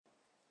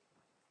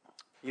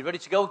You ready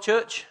to go,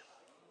 church?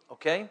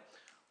 Okay.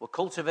 We're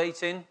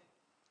cultivating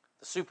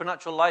the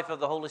supernatural life of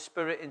the Holy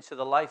Spirit into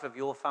the life of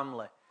your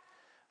family.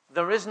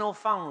 There is no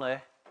family,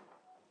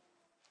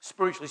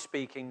 spiritually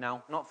speaking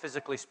now, not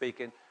physically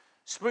speaking.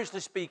 Spiritually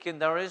speaking,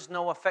 there is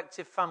no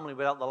effective family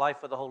without the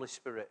life of the Holy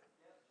Spirit.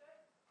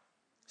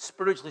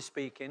 Spiritually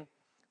speaking,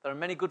 there are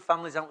many good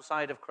families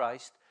outside of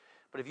Christ,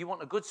 but if you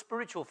want a good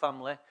spiritual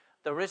family,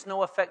 there is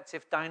no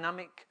effective,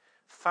 dynamic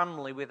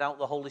family without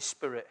the Holy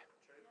Spirit.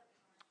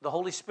 The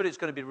Holy Spirit is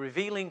going to be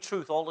revealing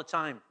truth all the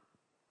time.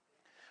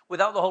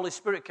 Without the Holy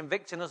Spirit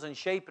convicting us and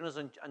shaping us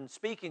and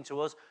speaking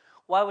to us,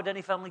 why would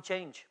any family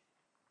change?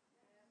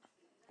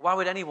 Why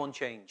would anyone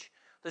change?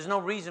 There's no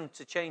reason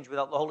to change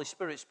without the Holy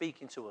Spirit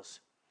speaking to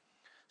us.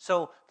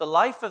 So the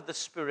life of the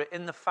Spirit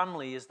in the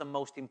family is the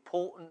most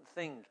important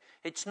thing.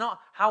 It's not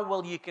how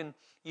well you can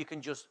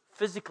just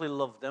physically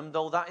love them,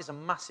 though that is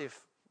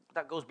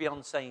that goes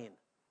beyond saying.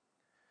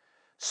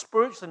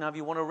 Spiritually now, if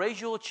you want to raise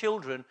your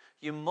children,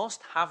 you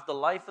must have the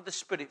life of the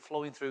Spirit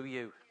flowing through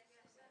you.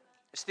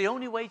 It's the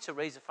only way to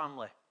raise a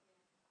family.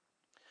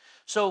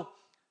 So,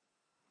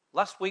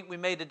 last week we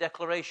made a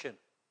declaration.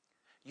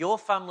 Your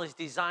family is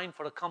designed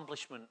for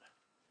accomplishment.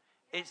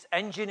 It's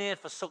engineered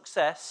for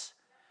success,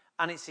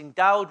 and it's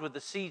endowed with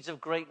the seeds of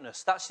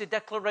greatness. That's the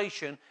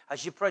declaration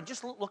as you pray.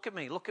 Just look at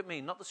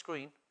me, not the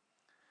screen.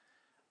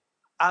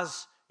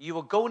 As you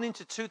are going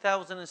into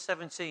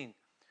 2017,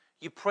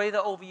 you pray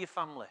that over your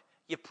family.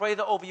 You pray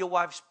that over your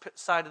wife's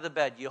side of the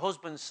bed, your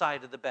husband's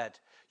side of the bed,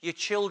 your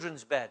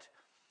children's bed,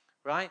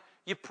 right?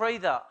 You pray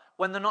that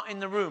when they're not in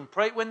the room.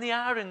 Pray it when they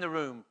are in the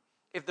room.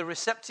 If they're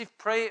receptive,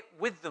 pray it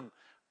with them.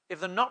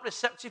 If they're not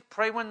receptive,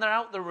 pray when they're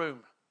out the room.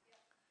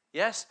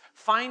 Yes?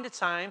 Find a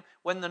time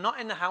when they're not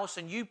in the house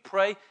and you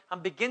pray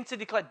and begin to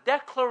declare.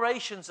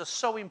 Declarations are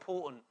so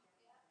important.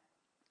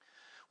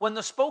 When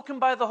they're spoken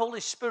by the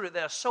Holy Spirit, they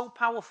are so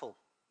powerful.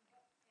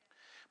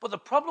 But the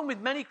problem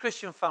with many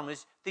Christian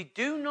families, they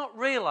do not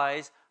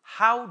realize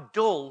how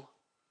dull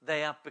they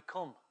have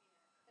become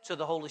to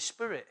the Holy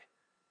Spirit.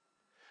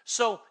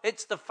 So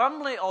it's the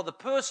family or the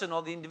person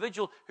or the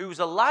individual who's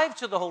alive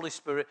to the Holy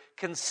Spirit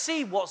can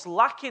see what's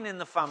lacking in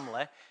the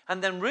family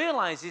and then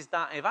realizes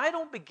that if I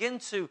don't begin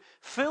to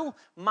fill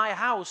my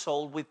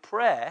household with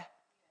prayer,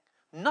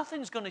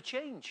 nothing's going to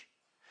change.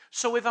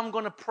 So if I'm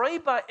going to pray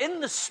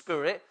in the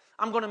Spirit,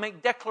 I'm going to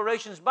make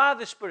declarations by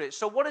the Spirit.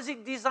 So what is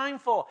it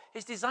designed for?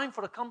 It's designed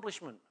for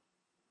accomplishment.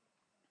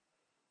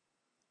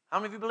 How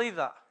many of you believe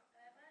that?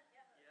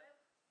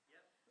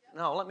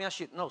 No, let me ask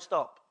you. No,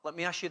 stop. Let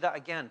me ask you that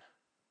again.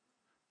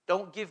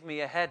 Don't give me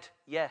a head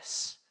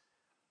yes.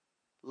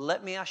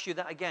 Let me ask you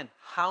that again.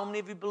 How many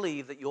of you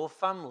believe that your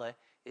family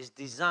is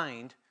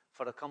designed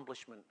for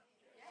accomplishment?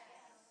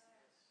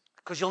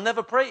 Because you'll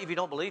never pray if you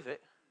don't believe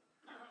it.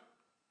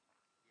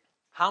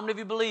 How many of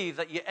you believe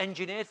that you're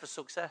engineered for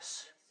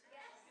success?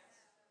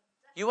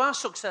 You are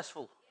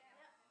successful.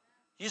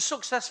 You're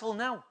successful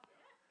now.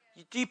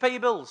 Do you pay your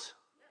bills?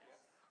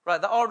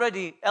 Right, that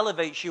already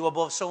elevates you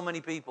above so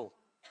many people.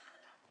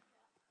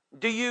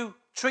 Do you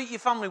treat your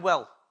family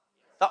well?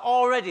 That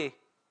already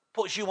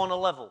puts you on a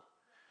level.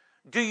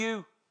 Do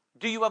you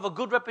have a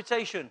good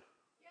reputation?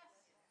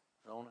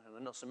 No,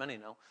 not so many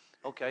now.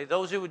 Okay,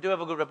 those who do have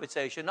a good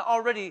reputation, that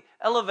already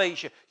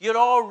elevates you. You're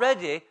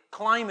already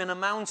climbing a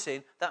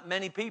mountain that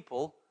many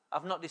people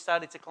have not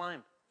decided to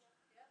climb.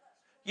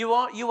 You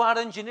are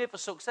engineered for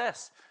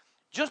success.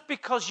 Just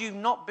because you've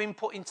not been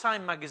put in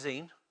Time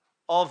magazine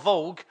or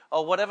Vogue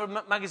or whatever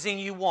magazine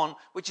you want,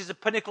 which is a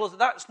pinnacle,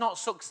 that's not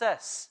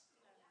success.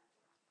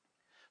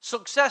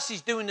 Success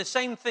is doing the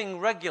same thing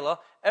regular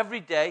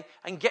every day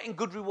and getting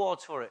good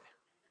rewards for it.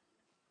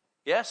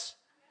 Yes?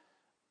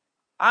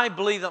 I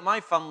believe that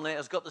my family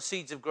has got the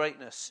seeds of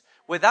greatness.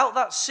 Without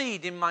that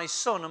seed in my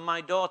son and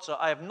my daughter,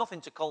 I have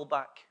nothing to call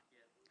back.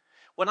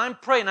 When I'm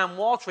praying, I'm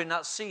watering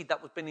that seed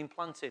that was been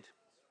implanted.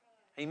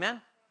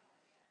 Amen?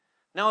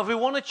 Now, if we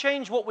want to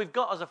change what we've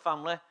got as a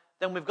family,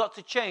 then we've got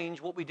to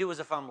change what we do as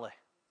a family.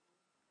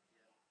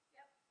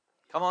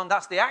 Come on,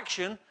 that's the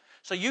action.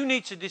 So you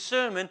need to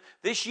determine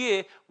this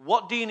year,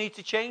 what do you need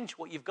to change?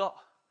 What you've got.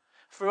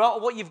 For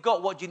what you've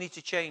got, what do you need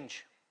to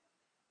change?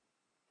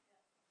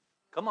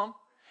 Come on.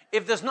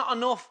 If there's not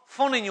enough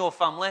fun in your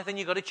family, then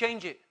you've got to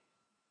change it.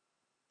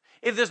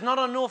 If there's not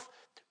enough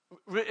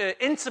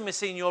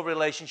intimacy in your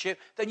relationship,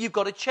 then you've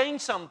got to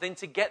change something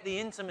to get the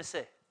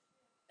intimacy.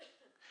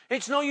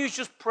 It's no use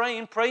just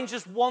praying. Praying's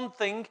just one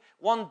thing,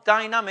 one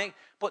dynamic,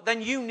 but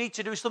then you need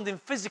to do something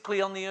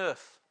physically on the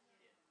earth.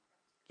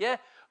 Yeah?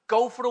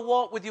 Go for a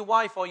walk with your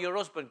wife or your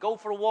husband. Go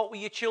for a walk with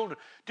your children.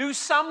 Do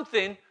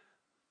something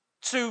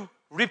to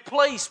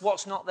replace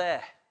what's not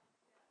there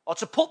or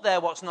to put there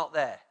what's not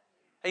there.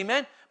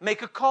 Amen?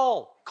 Make a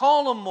call.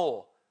 Call them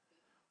more.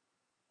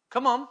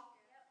 Come on.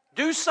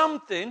 Do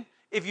something.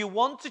 If you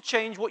want to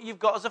change what you've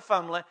got as a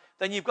family,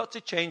 then you've got to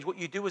change what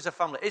you do as a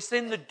family. It's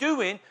in the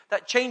doing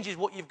that changes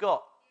what you've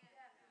got.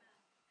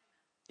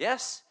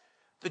 Yes?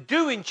 The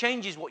doing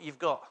changes what you've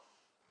got.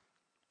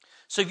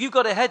 So if you've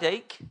got a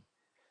headache,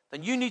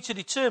 then you need to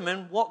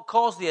determine what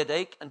caused the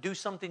headache and do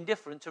something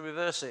different to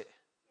reverse it.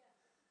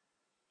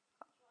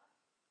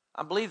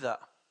 I believe that.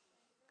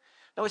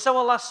 Now, it's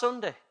our last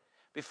Sunday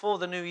before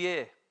the new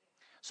year.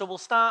 So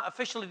we'll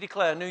officially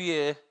declare New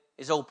Year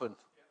is open.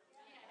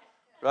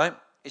 Right?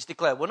 It's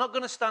declared. We're not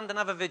going to stand and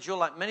have a vigil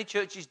like many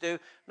churches do.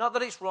 Not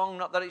that it's wrong,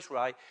 not that it's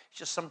right. It's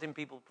just something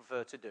people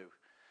prefer to do.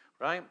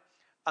 Right?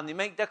 And they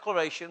make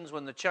declarations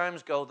when the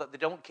chimes go that they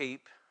don't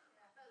keep.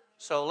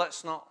 So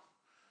let's not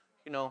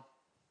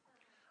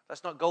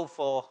go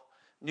for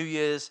New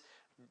Year's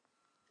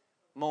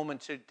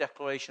momentary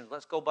declarations.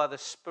 Let's go by the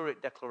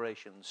Spirit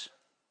declarations.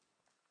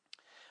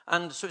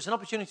 And so it's an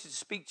opportunity to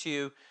speak to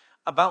you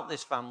about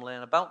this family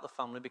and about the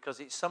family, because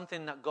it's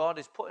something that God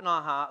has put in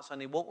our hearts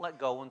and He won't let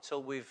go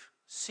until we've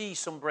see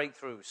some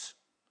breakthroughs.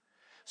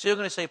 So you're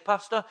going to say,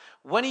 Pastor,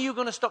 when are you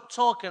going to stop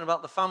talking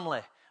about the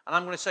family? And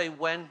I'm going to say,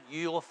 when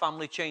your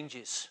family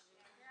changes.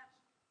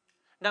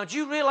 Now, do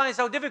you realize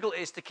how difficult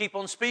it is to keep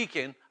on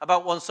speaking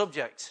about one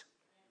subject?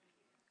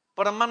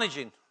 But I'm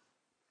managing.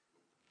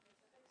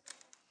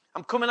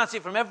 I'm coming at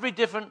it from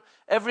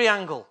every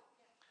angle.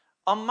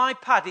 On my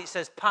pad, it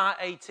says part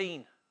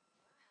 18.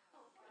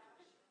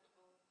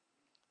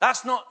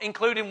 That's not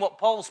including what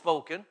Paul's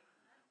spoken,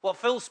 what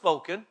Phil's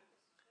spoken.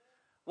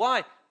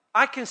 Why?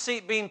 I can see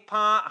it being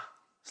part.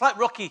 It's like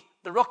Rocky,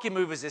 the Rocky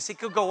movies. It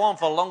could go on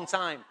for a long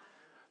time.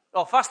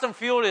 Oh, Fast and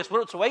Furious,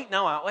 we're up to 8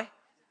 now, aren't we?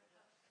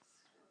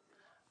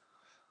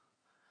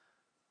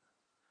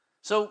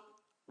 So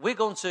we're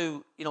going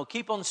to,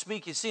 keep on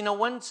speaking. See, now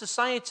when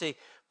society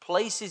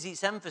places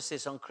its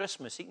emphasis on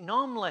Christmas, it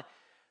normally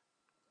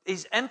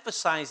is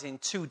emphasizing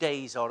 2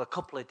 days or a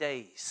couple of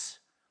days.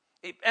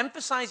 It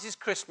emphasizes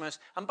Christmas,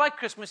 and by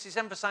Christmas, it's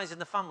emphasizing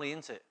the family,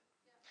 isn't it?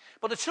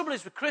 But the trouble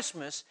is with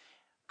Christmas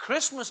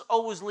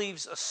always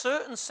leaves a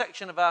certain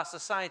section of our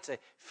society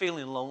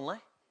feeling lonely,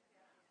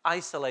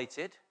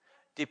 isolated,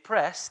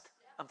 depressed,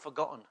 and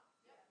forgotten.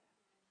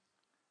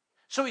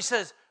 So he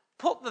says,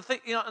 put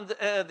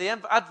the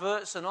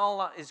adverts and all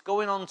that is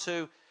going on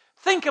to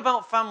think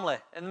about family,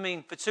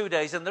 for 2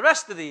 days, and the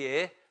rest of the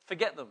year,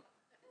 forget them.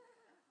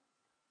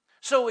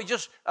 So we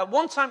just, at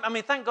one time,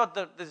 thank God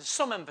there's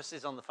some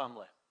emphasis on the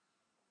family.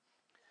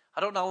 I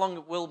don't know how long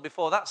it will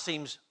before that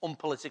seems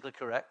unpolitically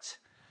correct.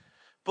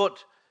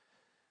 But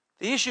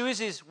the issue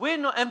is we're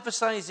not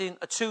emphasizing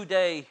a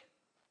 2-day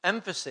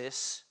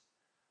emphasis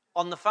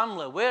on the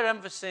family. We're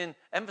emphasizing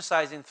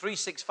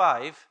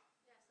 365,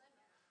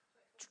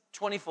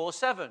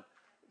 24/7.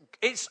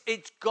 It's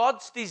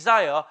God's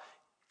desire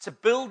to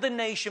build a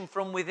nation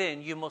from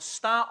within. You must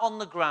start on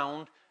the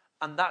ground,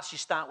 and you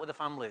start with the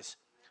families.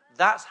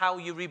 That's how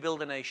you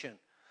rebuild a nation.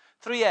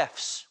 3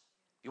 F's.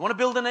 You want to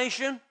build a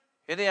nation?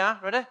 Here they are.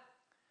 Ready?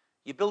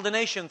 You build a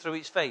nation through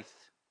its faith.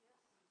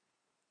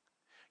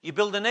 You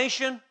build a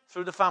nation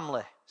through the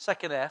family.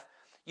 2nd F.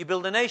 You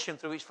build a nation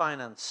through its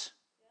finance.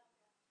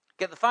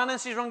 Get the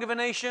finances wrong of a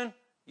nation,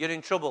 you're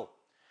in trouble.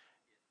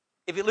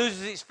 If it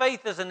loses its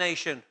faith as a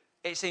nation,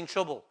 it's in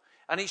trouble.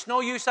 And it's no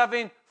use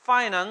having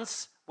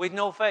finance with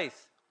no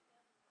faith.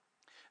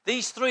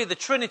 These 3 are the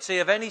trinity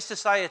of any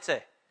society.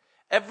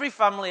 Every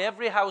family,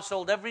 every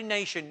household, every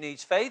nation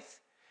needs faith.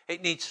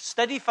 It needs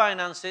steady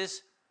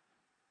finances.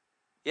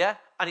 Yeah?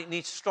 And it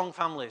needs strong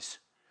families.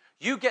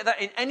 You get that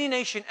in any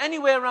nation,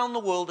 anywhere around the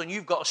world, and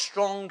you've got a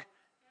strong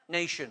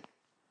nation.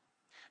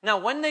 Now,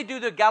 when they do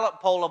the Gallup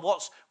poll of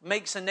what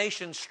makes a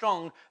nation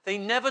strong, they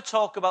never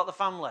talk about the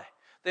family.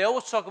 They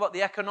always talk about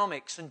the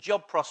economics and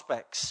job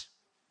prospects.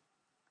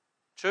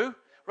 True?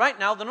 Right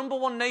now, the number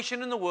 1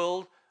 nation in the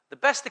world, the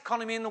best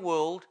economy in the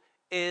world,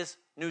 is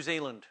New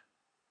Zealand.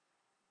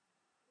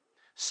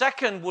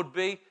 Second would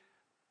be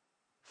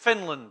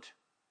Finland.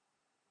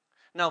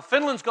 Now,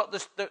 Finland's got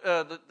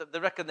they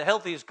reckon the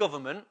healthiest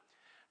government.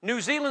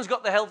 New Zealand's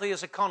got the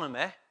healthiest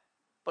economy,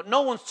 but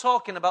no one's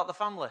talking about the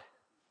family.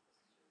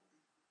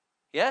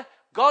 Yeah?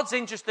 God's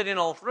interested in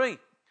all 3.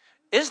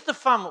 Is the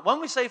family, when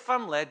we say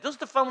family, does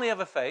the family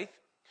have a faith?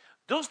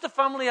 Does the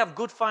family have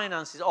good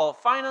finances? Or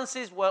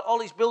finances where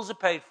all its bills are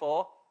paid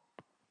for?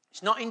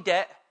 It's not in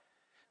debt.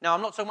 Now,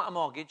 I'm not talking about a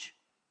mortgage.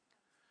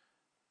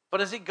 But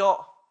does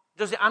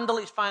it handle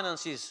its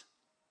finances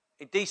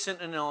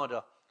decent and in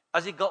order?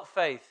 Has it got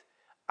faith?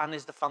 And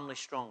is the family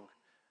strong?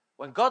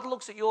 When God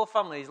looks at your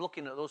family, He's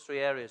looking at those 3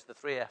 areas, the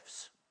 3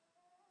 F's.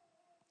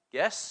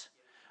 Yes?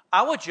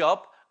 Our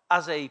job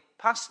as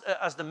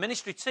the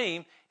ministry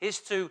team is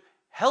to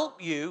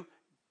help you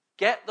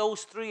get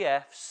those 3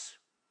 F's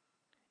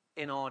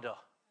in order.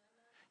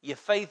 Your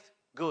faith,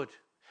 good.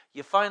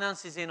 Your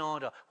finances in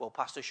order. Well,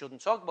 pastor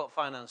shouldn't talk about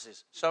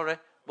finances. Sorry,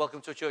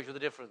 welcome to a church with a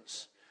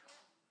difference.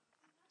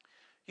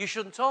 You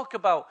shouldn't talk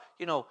about,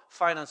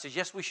 finances.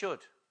 Yes, we should.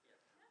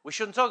 We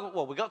shouldn't talk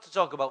about, we've got to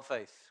talk about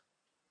faith.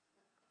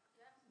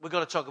 We've got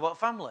to talk about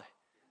family.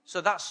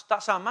 So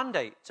that's our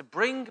mandate, to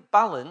bring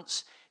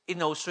balance in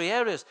those 3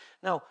 areas.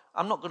 Now,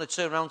 I'm not going to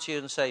turn around to you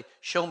and say,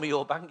 show me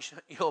your bank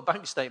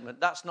statement.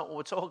 That's not what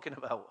we're talking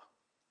about.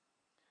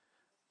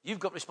 You've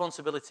got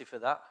responsibility for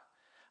that.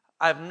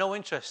 I have no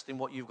interest in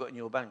what you've got in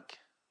your bank.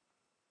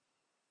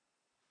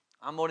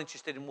 I'm more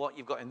interested in what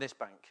you've got in this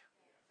bank.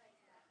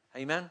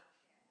 Amen?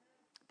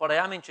 But I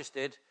am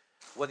interested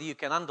whether you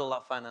can handle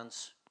that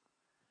finance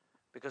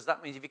Because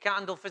that means if you can't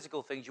handle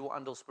physical things, you won't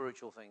handle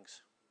spiritual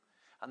things.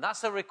 And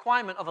that's a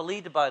requirement of a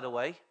leader, by the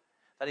way,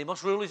 that he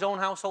must rule his own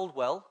household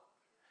well.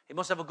 He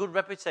must have a good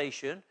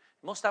reputation.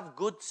 He must have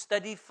good,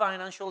 steady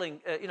financial,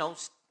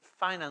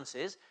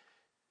 finances.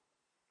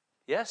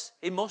 Yes,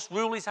 he must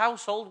rule his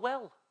household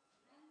well.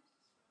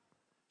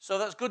 So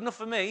that's good enough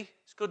for me.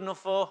 It's good enough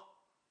for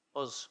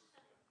us.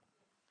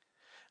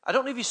 I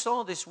don't know if you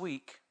saw this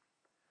week,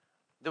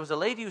 there was a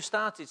lady who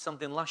started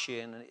something last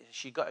year and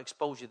she got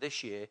exposure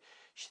this year.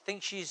 She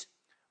thinks she's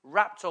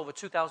wrapped over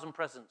 2,000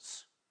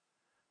 presents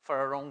for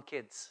her own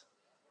kids.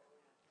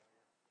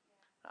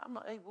 I'm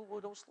not, hey,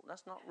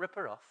 let's not rip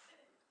her off.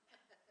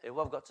 Here's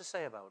what I've got to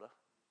say about her.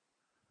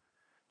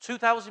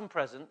 2,000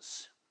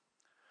 presents.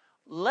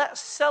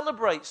 Let's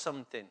celebrate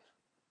something,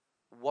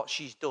 what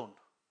she's done.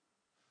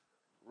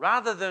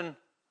 Rather than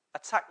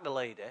attack the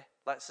lady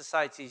like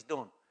society's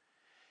done.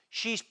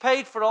 She's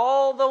paid for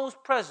all those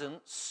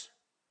presents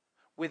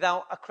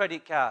without a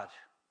credit card.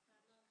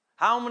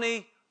 How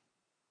many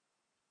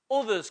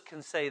others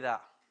can say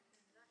that?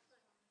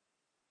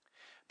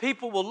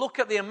 People will look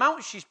at the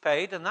amount she's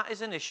paid, and that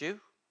is an issue.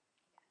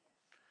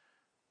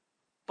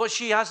 But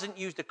she hasn't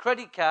used a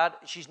credit card.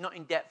 She's not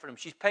in debt for them.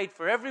 She's paid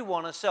for every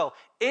one herself.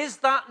 Is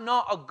that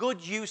not a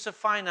good use of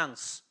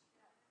finance?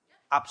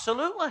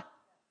 Absolutely.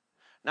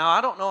 Now,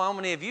 I don't know how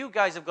many of you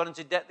guys have got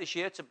into debt this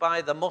year to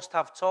buy the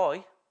must-have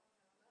toy.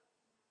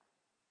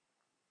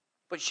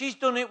 But she's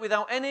done it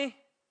without any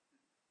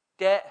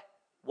debt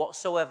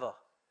whatsoever.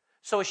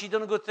 So has she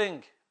done a good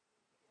thing?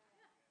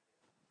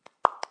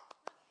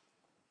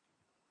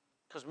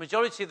 Because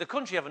majority of the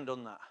country haven't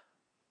done that.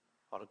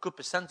 Or a good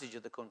percentage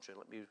of the country.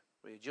 Let me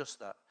readjust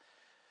that.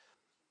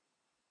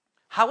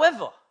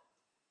 However,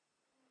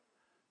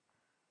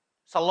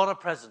 it's a lot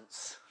of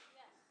presents.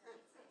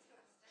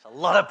 It's a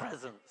lot of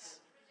presents.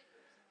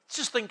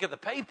 Just think of the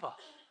paper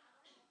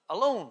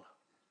alone.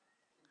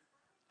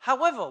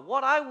 However,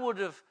 what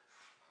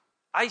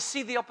I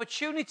see the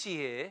opportunity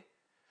here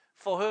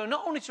for her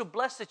not only to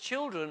bless the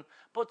children,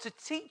 but to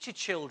teach the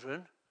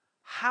children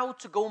how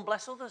to go and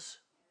bless others.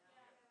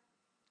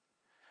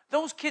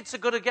 Those kids are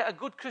going to get a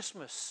good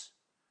Christmas.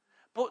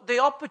 But the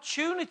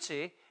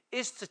opportunity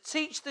is to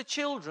teach the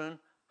children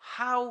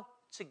how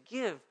to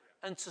give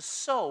and to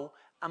sow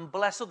and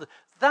bless others.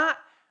 That,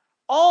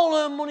 all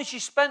her money she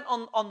spent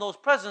on those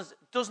presents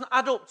doesn't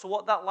add up to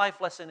what that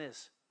life lesson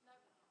is.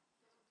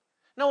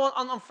 No,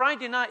 on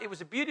Friday night, it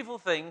was a beautiful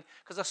thing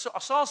because I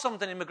saw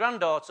something in my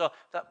granddaughter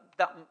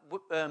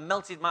that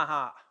melted my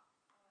heart.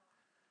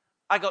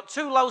 I got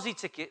 2 lousy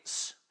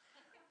tickets,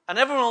 and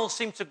everyone else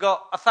seemed to have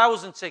got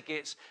 1,000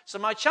 tickets. So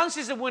my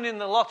chances of winning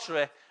the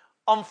lottery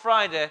on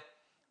Friday,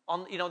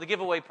 on the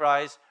giveaway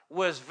prize,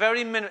 was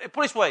very minimal.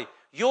 Put it this way,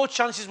 your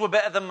chances were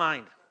better than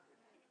mine.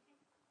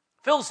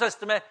 Phil says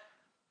to me,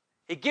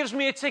 he gives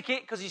me a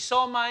ticket because he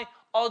saw my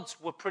odds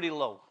were pretty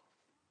low.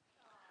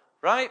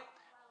 Right?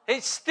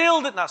 It's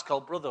still, that's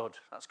called brotherhood.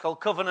 That's called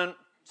covenant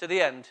to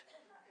the end.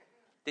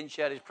 Didn't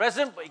share his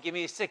present, but he gave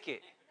me his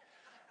ticket.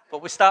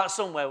 But we start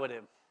somewhere with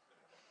him.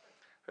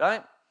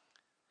 Right?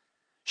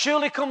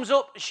 Shirley comes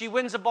up, she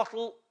wins a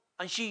bottle,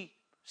 and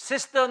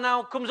sister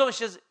now comes up and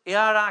she says,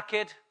 "Yeah, our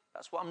kid,"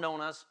 that's what I'm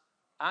known as,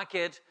 "our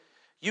kid,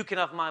 you can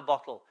have my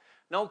bottle."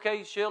 No,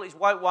 okay, Shirley, it's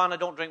white wine, I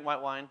don't drink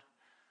white wine.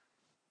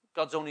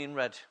 God's only in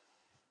red.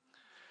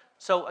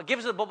 So I give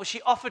her the bottle, but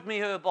she offered me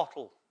her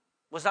bottle.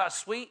 Was that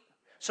sweet?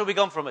 So we've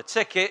gone from a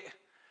ticket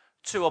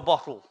to a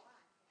bottle.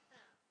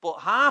 But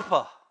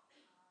Harper,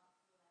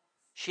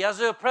 she has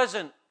her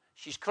present.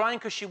 She's crying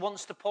because she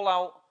wants to pull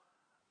out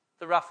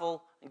the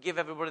raffle and give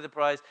everybody the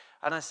prize.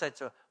 And I said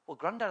to her, "Well,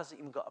 Grandad hasn't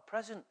even got a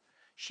present."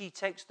 She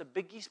takes the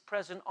biggest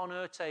present on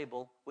her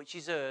table, which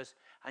is hers,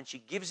 and she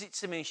gives it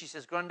to me. She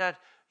says, "Grandad,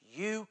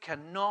 you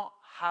cannot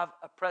have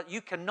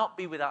you cannot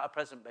be without a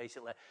present,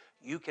 basically.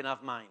 You can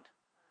have mine."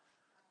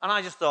 And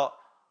I just thought,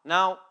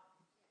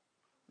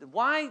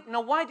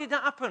 why did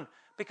that happen?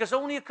 Because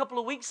only a couple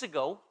of weeks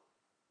ago,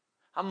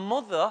 her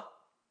mother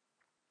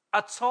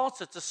had taught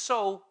her to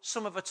sew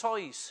some of her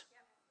toys.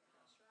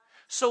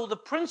 So the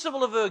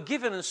principle of her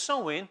giving and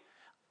sowing,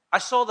 I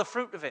saw the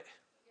fruit of it,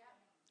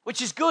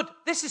 which is good.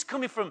 This is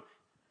coming from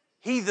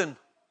heathen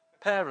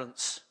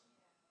parents.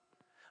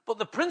 But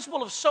the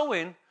principle of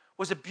sowing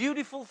was a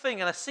beautiful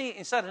thing, and I see it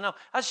inside her now.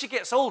 As she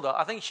gets older,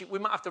 I think we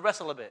might have to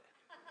wrestle a bit.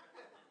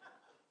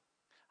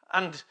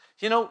 And,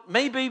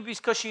 maybe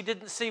because she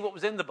didn't see what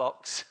was in the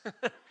box,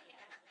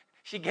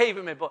 she gave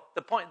it me. But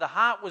the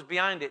heart was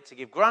behind it to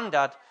give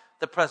Grandad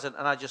the present.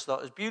 And I just thought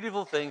it was a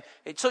beautiful thing.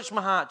 It touched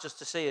my heart just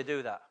to see her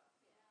do that.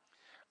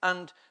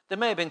 And there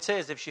may have been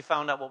tears if she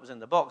found out what was in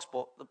the box,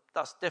 but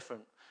that's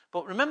different.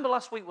 But remember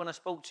last week when I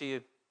spoke to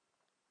you,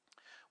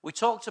 we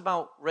talked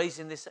about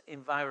raising this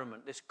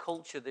environment, this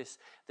culture, this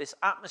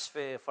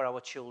atmosphere for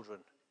our children.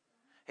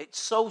 It's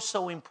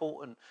so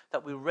important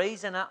that we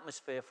raise an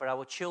atmosphere for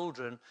our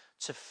children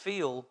to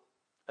feel,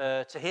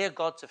 to hear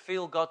God, to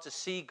feel God, to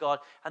see God.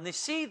 And they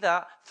see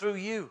that through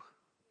you.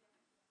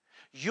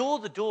 You're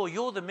the door,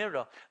 you're the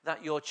mirror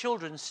that your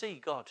children see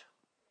God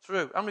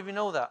through. How many of you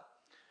know that?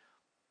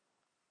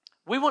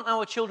 We want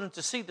our children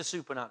to see the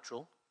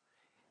supernatural,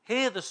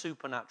 hear the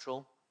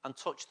supernatural, and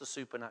touch the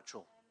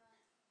supernatural.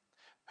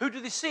 Who do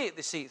they see it?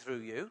 They see it through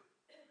you.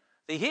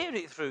 They hear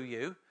it through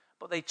you,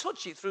 but they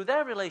touch it through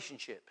their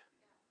relationship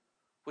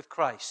with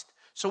Christ.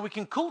 So we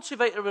can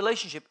cultivate a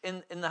relationship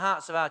in the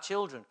hearts of our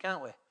children,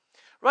 can't we?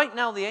 Right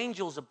now, the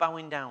angels are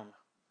bowing down.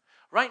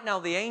 Right now,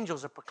 the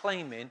angels are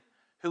proclaiming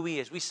who he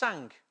is. We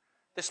sang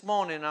this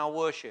morning in our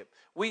worship.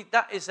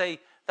 That is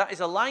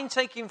a line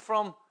taken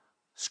from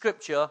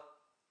Scripture.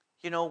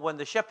 You know, when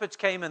the shepherds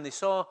came and they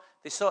saw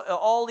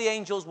all the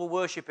angels were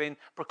worshiping,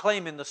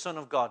 proclaiming the Son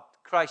of God,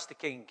 Christ the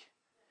King.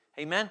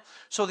 Amen?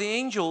 So the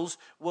angels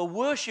were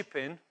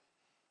worshiping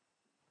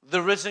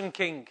the risen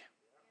King.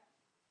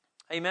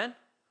 Amen?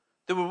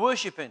 They were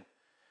worshiping.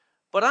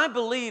 But I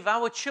believe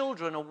our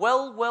children are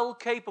well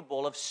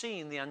capable of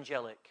seeing the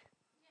angelic.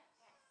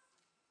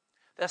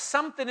 There's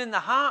something in the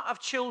heart of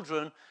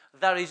children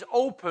that is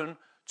open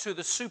to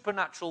the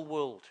supernatural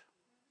world.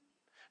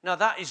 Now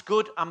that is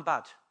good and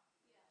bad.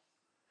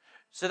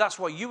 So that's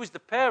why you as the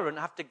parent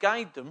have to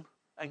guide them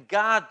and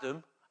guard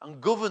them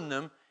and govern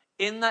them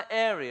in that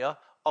area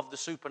of the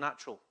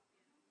supernatural.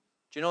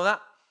 Do you know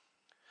that?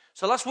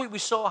 So last week we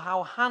saw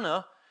how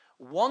Hannah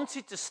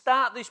wanted to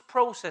start this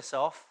process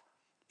off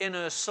in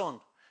her son.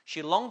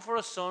 She longed for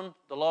a son.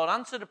 The Lord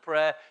answered a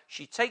prayer.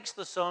 She takes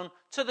the son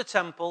to the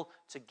temple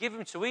to give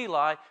him to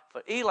Eli,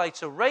 for Eli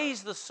to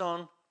raise the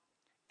son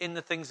in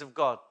the things of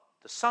God.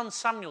 The son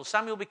Samuel.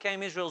 Samuel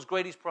became Israel's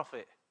greatest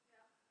prophet.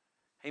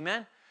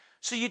 Amen?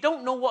 So you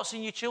don't know what's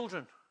in your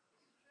children.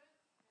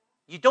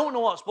 You don't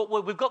know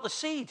but we've got the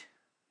seed.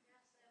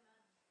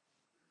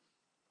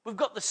 We've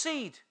got the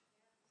seed.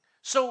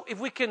 So if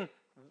we can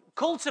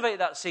cultivate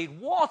that seed,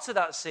 water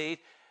that seed,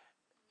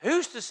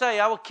 who's to say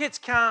our kids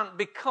can't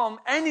become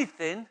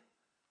anything?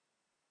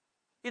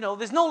 You know,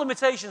 there's no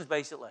limitations,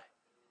 basically.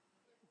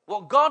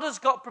 What God has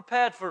got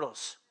prepared for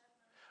us,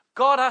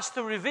 God has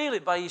to reveal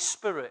it by his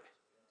Spirit.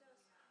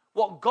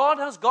 What God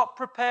has got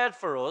prepared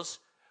for us,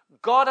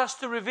 God has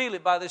to reveal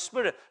it by the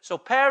Spirit. So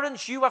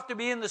parents, you have to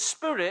be in the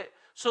Spirit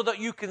so that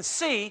you can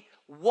see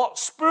what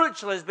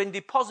spiritually has been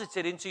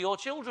deposited into your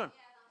children.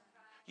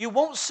 You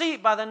won't see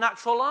it by the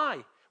natural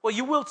eye. Well,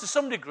 you will to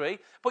some degree,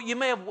 but you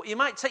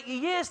might take you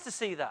years to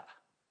see that.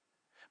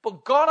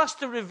 But God has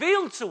to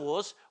reveal to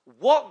us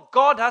what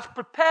God has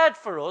prepared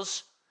for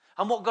us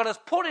and what God has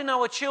put in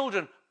our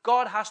children.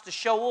 God has to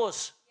show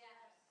us.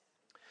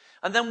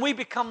 And then we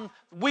become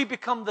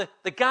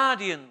the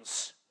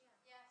guardians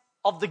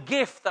of the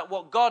gift that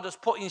what God has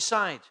put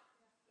inside.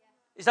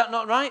 Is that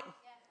not right?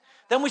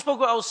 Then we spoke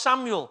about how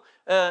Samuel,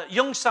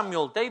 young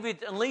Samuel,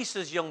 David and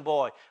Lisa's young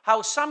boy,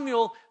 how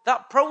Samuel,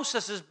 that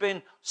process has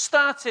been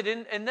started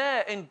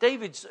in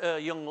David's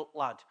young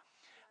lad.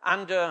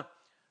 And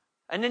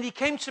then he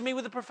came to me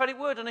with a prophetic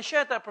word, and I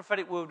shared that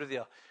prophetic word with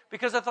you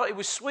because I thought it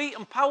was sweet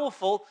and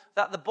powerful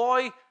that the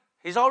boy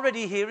is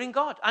already hearing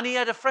God. And he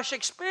had a fresh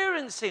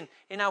experience in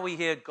how he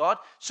heard God.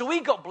 So he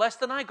got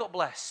blessed and I got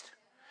blessed.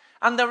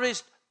 And there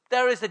is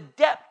a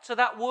depth to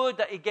that word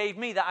that he gave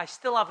me that I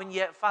still haven't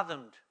yet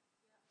fathomed.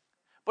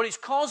 But it's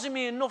causing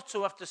me enough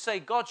to have to say,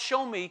 God,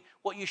 show me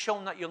what you've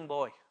shown that young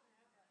boy.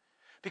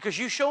 Because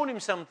you showed him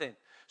something.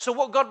 So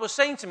what God was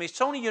saying to me is,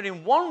 Tony, you're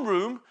in one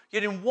room,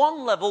 you're in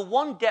one level,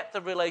 one depth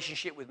of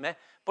relationship with me,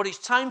 but it's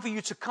time for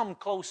you to come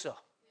closer.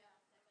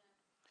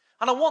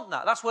 And I want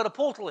that. That's where the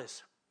portal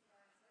is.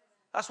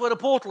 That's where the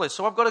portal is.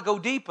 So I've got to go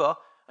deeper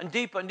and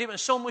deeper and deeper, and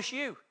so must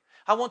you.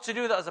 I want to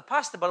do that as a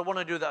pastor, but I want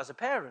to do that as a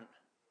parent.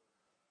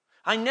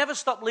 I never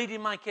stop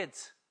leading my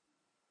kids.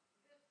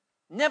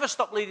 Never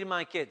stop leading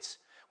my kids.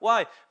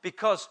 Why?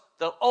 Because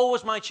they're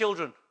always my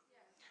children.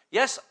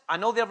 Yes, I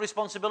know they have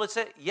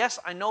responsibility. Yes,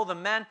 I know the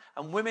men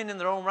and women in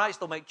their own rights,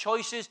 they'll make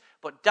choices,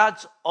 but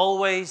dad's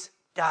always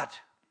dad.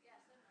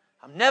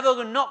 I'm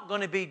never not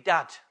going to be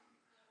dad.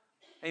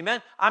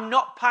 Amen? I'm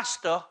not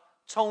Pastor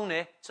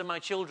Tony to my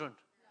children.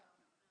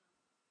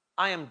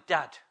 I am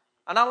dad.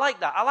 And I like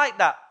that. I like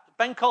that.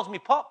 Ben calls me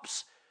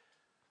Pops.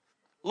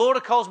 Laura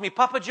calls me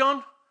Papa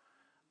John.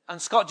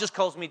 And Scott just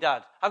calls me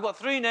Dad. I've got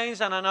 3 names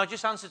and I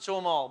just answer to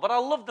them all. But I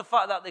love the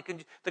fact that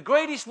the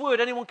greatest word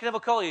anyone can ever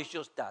call you is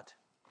just Dad.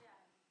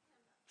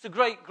 It's a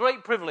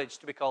great privilege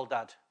to be called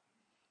Dad.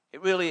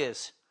 It really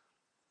is.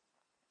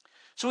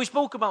 So we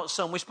spoke about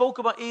son. We spoke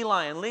about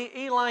Eli. And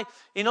Eli,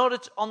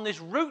 on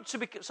this route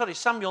to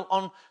Samuel,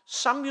 on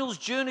Samuel's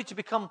journey to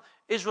become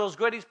Israel's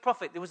greatest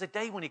prophet, there was a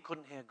day when he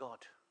couldn't hear God.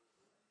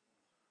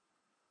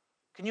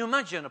 Can you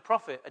imagine a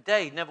prophet, a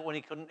day never when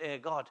he couldn't hear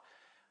God?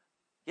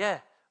 Yeah.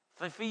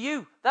 For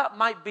you, that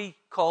might be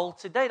called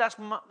today.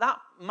 That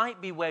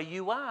might be where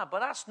you are, but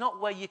that's not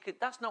where you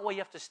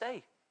have to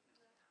stay.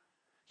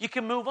 You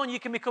can move on. You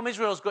can become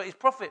Israel's greatest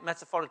prophet,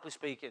 metaphorically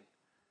speaking.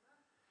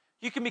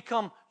 You can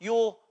become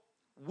your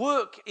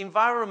work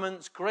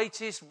environment's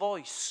greatest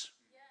voice.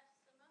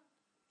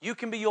 You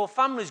can be your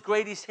family's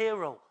greatest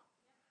hero.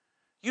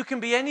 You can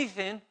be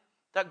anything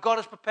that God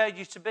has prepared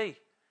you to be.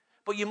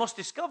 But you must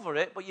discover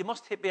it, but you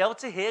must be able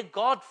to hear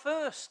God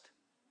first.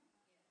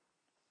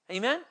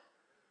 Amen?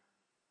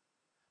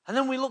 And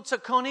then we looked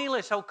at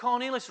Cornelius, how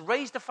Cornelius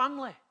raised a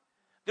family.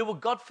 They were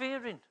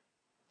God-fearing.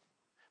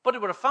 But they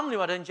were a family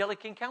who had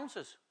angelic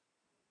encounters.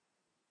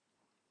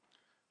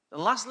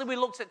 And lastly, we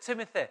looked at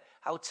Timothy,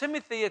 how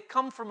Timothy had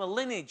come from a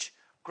lineage,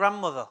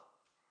 grandmother,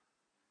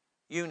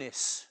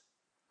 Eunice,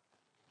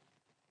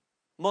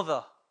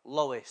 mother,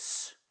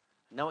 Lois.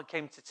 Now it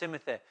came to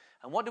Timothy.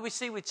 And what do we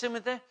see with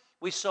Timothy?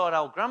 We saw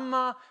how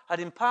grandma had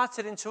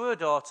imparted into her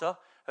daughter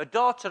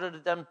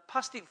had then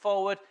passed it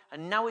forward,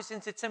 and now it's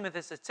into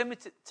Timothy. So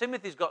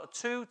Timothy's got a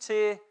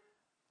 2-tier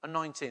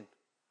anointing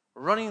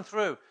running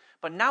through.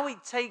 But now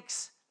it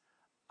takes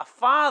a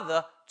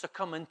father to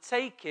come and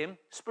take him,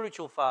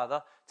 spiritual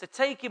father, to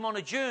take him on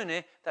a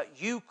journey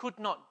that you could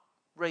not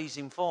raise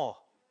him for.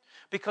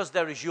 Because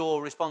there is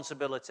your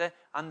responsibility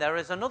and there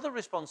is another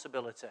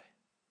responsibility.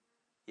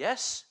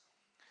 Yes?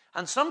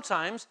 And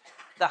sometimes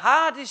the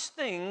hardest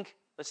thing,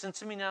 listen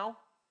to me now,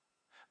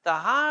 the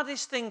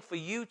hardest thing for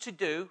you to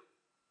do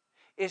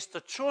is to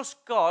trust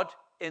God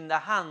in the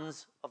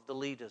hands of the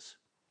leaders.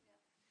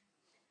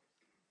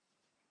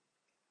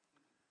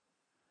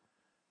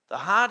 The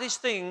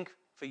hardest thing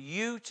for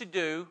you to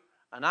do,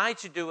 and I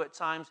to do at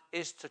times,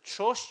 is to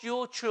trust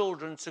your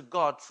children to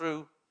God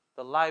through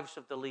the lives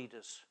of the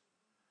leaders.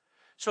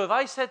 So if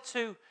I said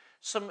to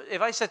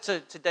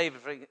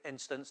David, for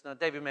instance, now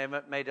David may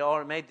have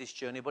made this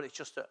journey, but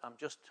I'm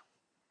just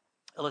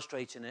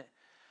illustrating it.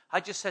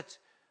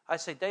 I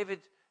say,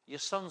 David, your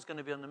son's going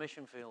to be on the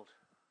mission field.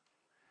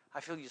 I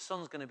feel your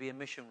son's going to be a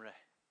missionary.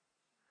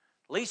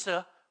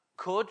 Lisa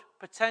could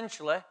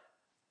potentially,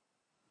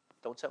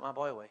 don't take my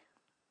boy away.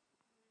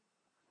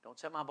 Don't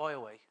take my boy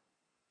away.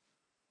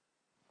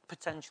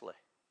 Potentially.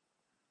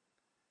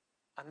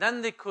 And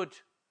then they could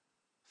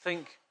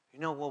think,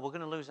 well, we're going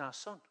to lose our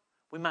son.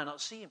 We might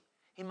not see him.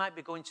 He might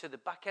be going to the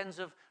back ends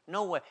of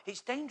nowhere.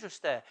 It's dangerous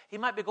there. He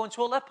might be going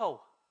to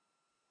Aleppo.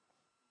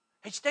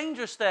 It's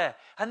dangerous there.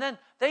 And then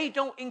they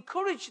don't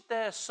encourage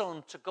their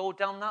son to go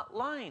down that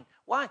line.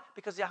 Why?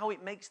 Because of how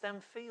it makes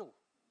them feel.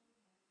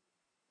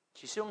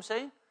 Do you see what I'm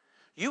saying?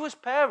 You as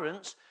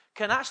parents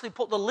can actually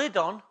put the lid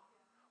on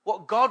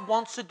what God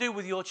wants to do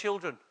with your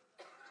children.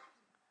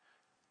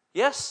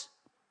 Yes,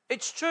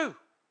 it's true.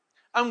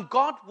 And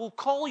God will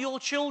call your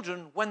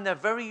children when they're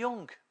very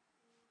young.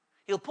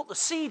 He'll put the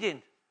seed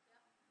in.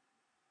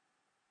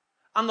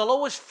 And they'll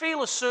always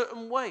feel a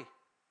certain way.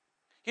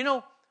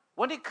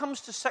 When it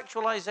comes to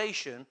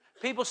sexualization,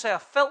 people say, I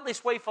felt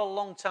this way for a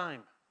long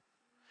time.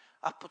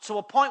 To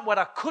a point where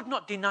I could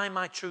not deny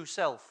my true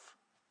self.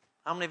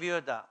 How many of you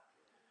heard that?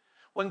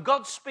 When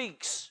God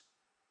speaks,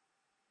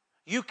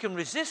 you can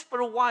resist for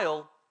a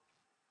while,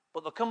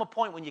 but there'll come a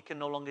point when you can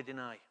no longer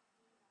deny.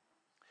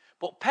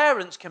 But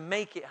parents can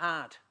make it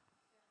hard.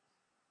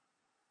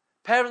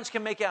 Parents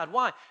can make it hard.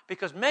 Why?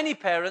 Because many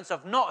parents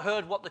have not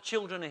heard what the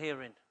children are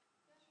hearing.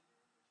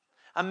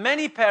 And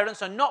many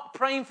parents are not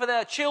praying for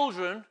their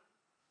children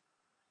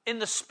in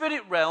the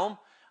spirit realm,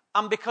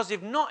 and because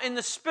if not in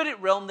the spirit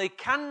realm, they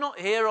cannot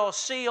hear or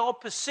see or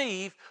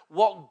perceive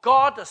what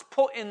God has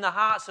put in the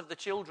hearts of the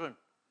children.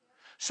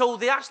 So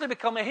they actually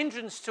become a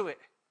hindrance to it.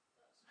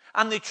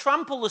 And they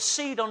trample the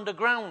seed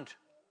underground.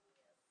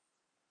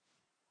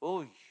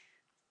 Oh,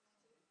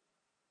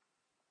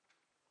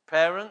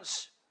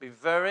 parents, be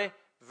very,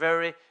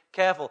 very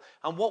careful.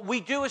 And what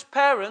we do as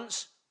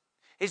parents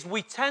is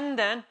we tend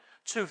then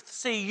to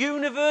see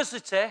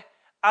university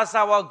as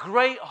our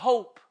great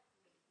hope.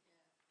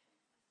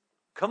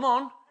 Come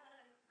on.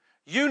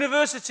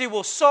 University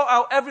will sort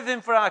out everything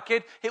for our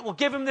kid. It will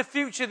give them the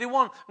future they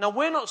want. Now,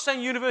 we're not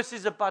saying university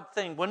is a bad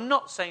thing. We're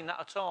not saying that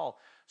at all.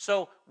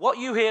 So what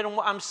you hear and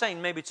what I'm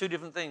saying may be two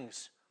different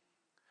things.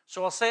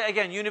 So I'll say it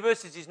again.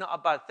 University is not a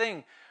bad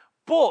thing.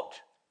 But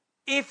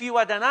if you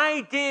had an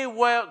idea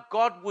where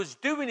God was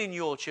doing in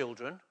your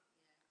children,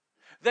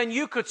 then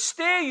you could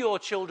steer your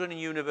children in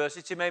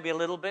university maybe a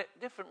little bit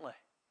differently.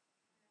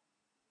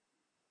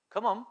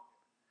 Come on.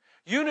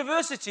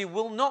 University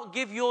will not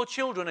give your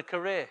children a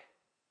career.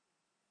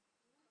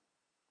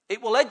 It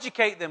will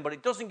educate them, but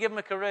it doesn't give them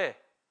a career.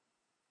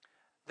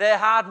 Their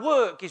hard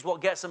work is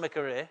what gets them a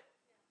career.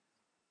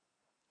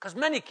 Because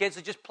many kids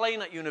are just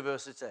playing at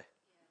university.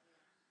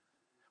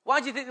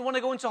 Why do you think they want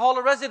to go into hall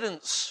of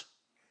residence?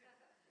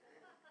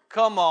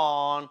 Come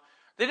on.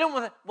 They don't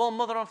want to, well,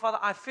 mother and father,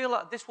 I feel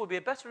like this would be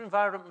a better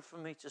environment for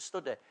me to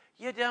study.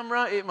 You're damn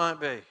right it might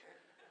be.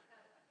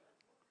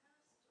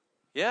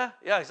 Yeah,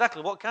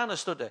 exactly. What kind of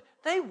study?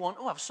 They want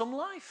to have some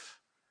life.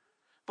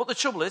 But the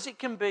trouble is, it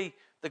can be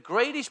the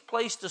greatest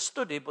place to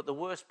study, but the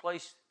worst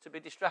place to be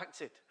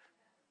distracted.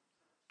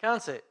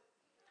 Can't it?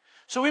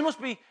 So we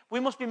must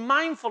be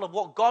mindful of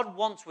what God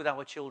wants with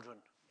our children.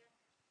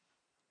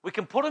 We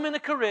can put them in a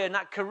career, and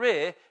that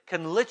career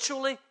can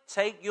literally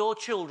take your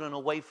children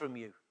away from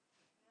you.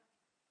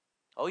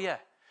 Oh, yeah.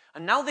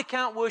 And now they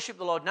can't worship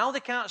the Lord. Now they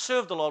can't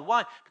serve the Lord.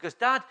 Why? Because,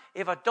 Dad,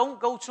 if I don't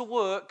go to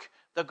work,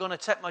 they're going to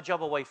take my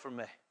job away from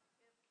me.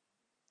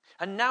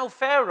 And now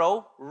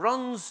Pharaoh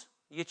runs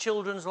your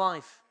children's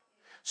life.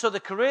 So the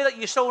career that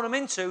you're sowing them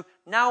into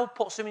now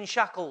puts them in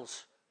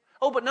shackles.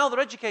 Oh, but now they're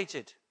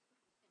educated.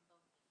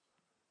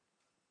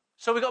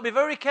 So we've got to be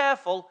very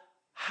careful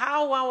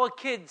how our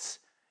kids,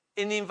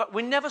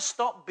 we never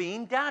stop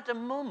being dad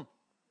and mum.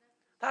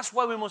 That's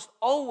why we must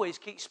always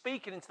keep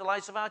speaking into the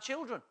lives of our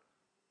children.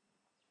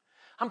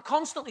 I'm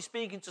constantly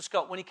speaking to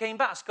Scott. When he came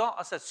back,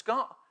 I said,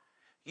 Scott,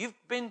 you've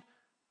been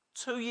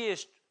 2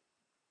 years.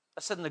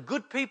 I said, and the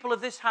good people of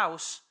this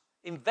house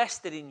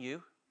invested in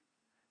you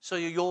so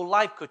your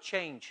life could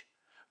change.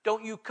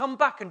 Don't you come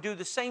back and do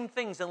the same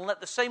things and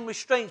let the same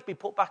restraints be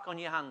put back on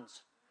your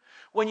hands.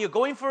 When you're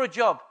going for a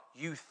job,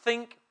 you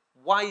think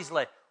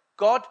wisely.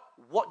 God,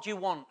 what do you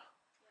want?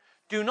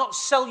 Do not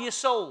sell your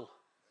soul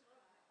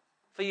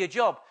for your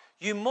job.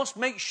 You must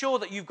make sure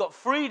that you've got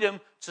freedom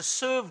to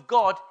serve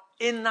God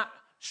in that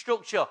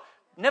structure.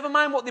 Never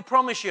mind what they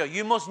promise you.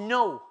 You must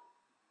know,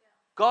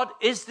 God,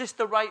 is this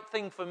the right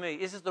thing for me?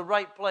 Is this the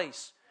right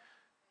place?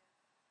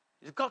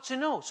 You've got to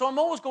know. So I'm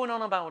always going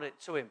on about it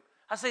to him.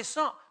 I say,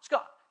 Scott,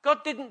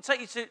 God didn't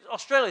take you to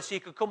Australia so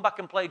you could come back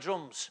and play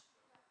drums.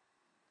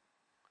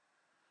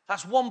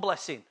 That's one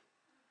blessing.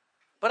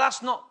 But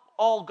that's not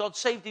all God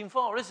saved him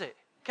for, is it?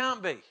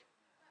 Can't be.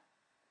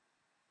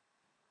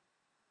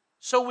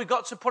 So we've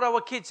got to put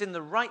our kids in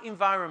the right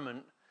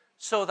environment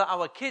so that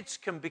our kids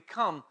can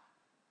become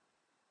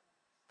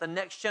the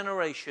next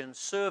generation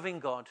serving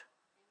God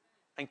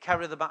and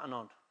carry the baton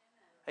on.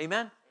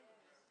 Amen?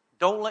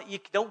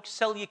 Don't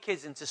sell your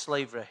kids into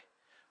slavery.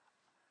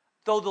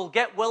 Though they'll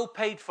get well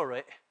paid for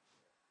it,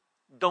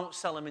 don't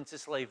sell them into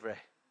slavery.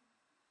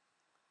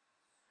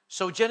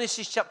 So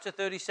Genesis chapter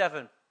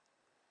 37.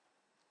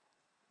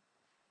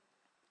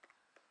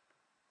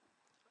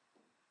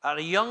 A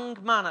young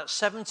man at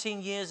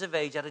 17 years of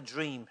age had a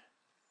dream.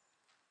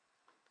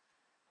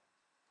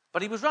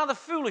 But he was rather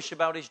foolish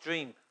about his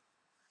dream.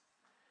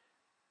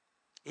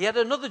 He had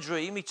another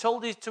dream. He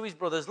told it to his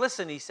brothers.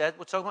 Listen, he said,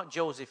 we're talking about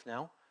Joseph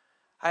now.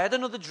 I had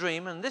another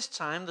dream, and this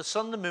time the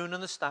sun, the moon,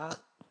 and the stars,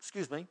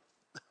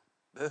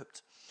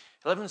 burped,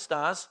 11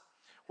 stars,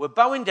 were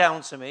bowing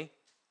down to me.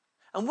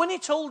 And when he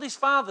told his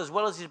father as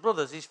well as his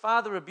brothers, his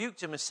father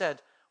rebuked him and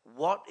said,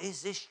 what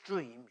is this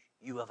dream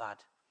you have had?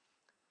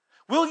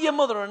 Will your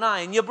mother and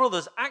I and your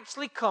brothers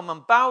actually come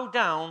and bow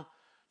down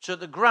to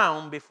the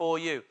ground before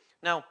you?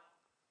 Now,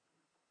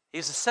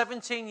 he's a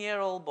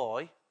 17-year-old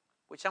boy,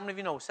 which how many of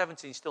you know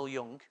 17 is still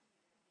young?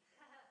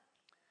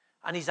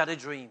 And he's had a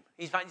dream.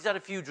 He's had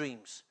a few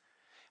dreams.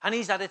 And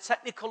he's had a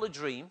technicolor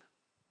dream.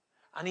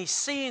 And he's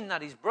seeing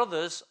that his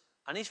brothers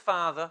and his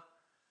father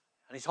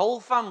and his whole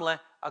family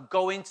are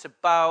going to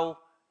bow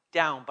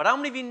down. But how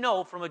many of you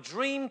know from a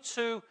dream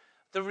to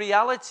the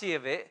reality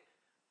of it,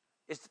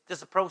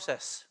 there's a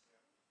process.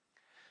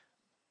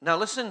 Now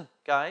listen,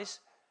 guys.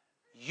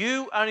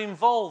 You are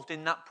involved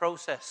in that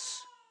process.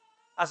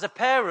 As a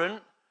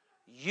parent,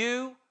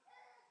 you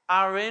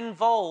are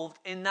involved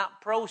in that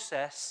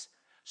process.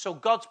 So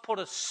God's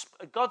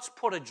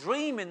put a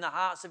dream in the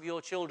hearts of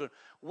your children.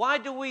 Why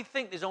do we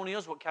think there's only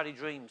us what carry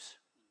dreams?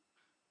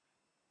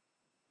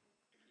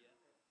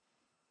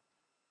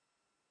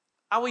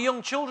 Our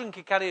young children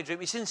can carry a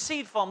dream. It's in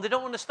seed form. They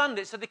don't understand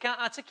it, so they can't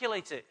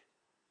articulate it.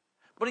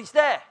 But it's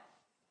there.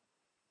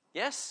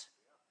 Yes?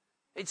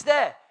 It's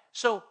there.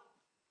 So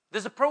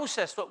there's a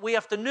process that we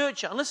have to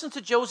nurture. And listen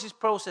to Joseph's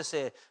process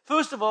here.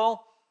 First of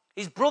all,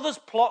 his brothers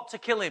plot to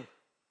kill him.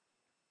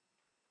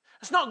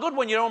 It's not good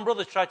when your own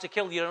brothers try to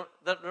kill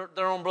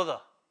their own brother.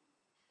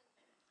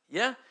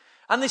 Yeah?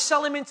 And they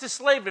sell him into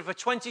slavery for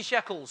 20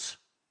 shekels.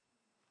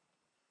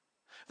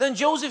 Then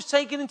Joseph's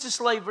taken into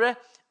slavery,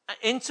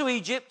 into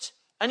Egypt,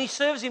 and he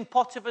serves in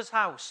Potiphar's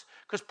house.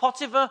 Because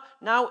Potiphar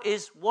now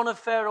is one of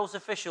Pharaoh's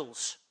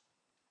officials.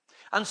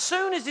 And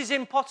soon as he's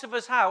in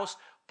Potiphar's house,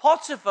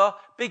 Potiphar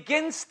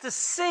begins to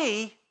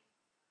see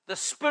the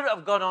Spirit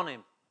of God on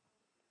him.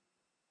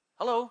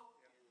 Hello?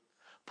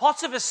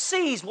 Potiphar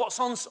sees what's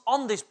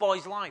on this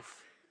boy's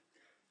life.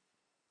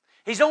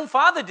 His own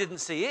father didn't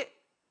see it,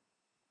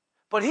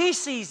 but he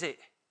sees it.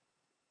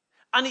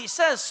 And it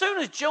says, as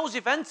soon as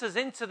Joseph enters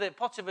into the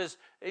Potiphar's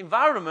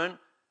environment,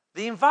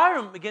 the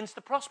environment begins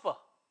to prosper.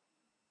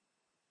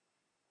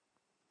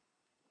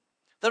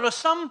 There are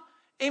some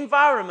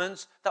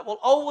environments that will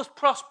always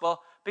prosper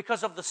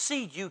because of the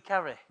seed you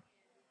carry.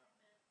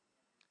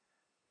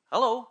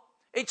 Hello?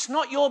 It's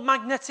not your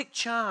magnetic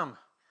charm.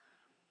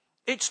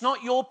 It's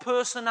not your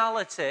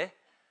personality,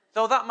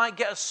 though that might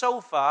get us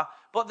so far,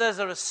 but there's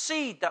a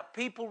seed that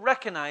people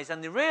recognize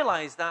and they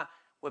realize that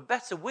we're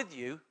better with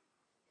you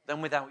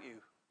than without you.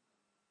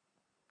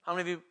 How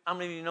many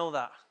of you know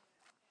that?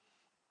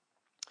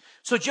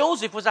 So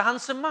Joseph was a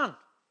handsome man, a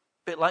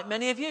bit like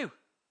many of you.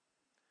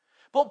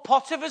 But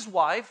Potiphar's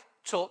wife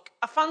took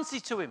a fancy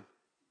to him.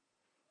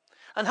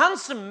 And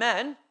handsome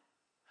men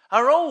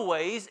are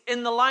always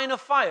in the line of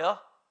fire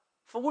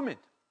for women.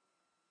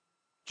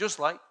 Just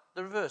like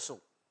the reversal.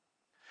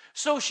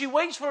 So she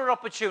waits for her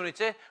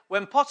opportunity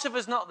when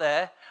Potiphar's not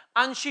there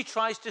and she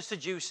tries to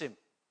seduce him.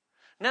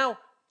 Now,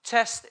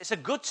 it's a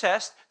good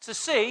test to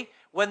see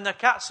when the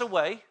cat's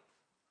away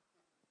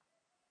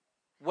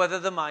whether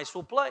the mice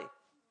will play.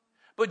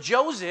 But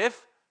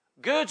Joseph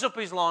girds up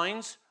his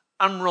loins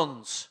and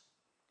runs.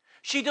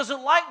 She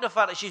doesn't like the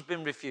fact that she's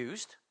been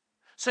refused.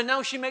 So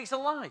now she makes a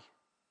lie.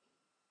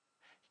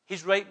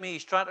 He's raped me.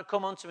 He's trying to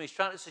come onto me. He's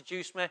trying to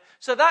seduce me.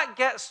 So that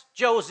gets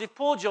Joseph,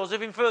 poor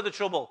Joseph, in further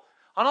trouble.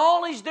 And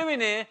all he's doing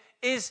here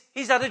is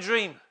he's had a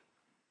dream.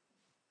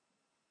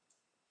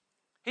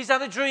 He's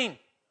had a dream.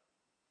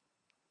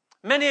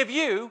 Many of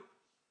you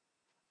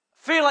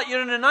feel like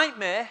you're in a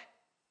nightmare,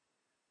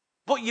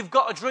 but you've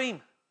got a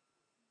dream.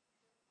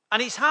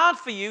 And it's hard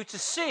for you to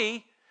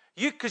see,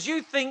 because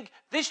you think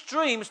this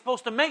dream is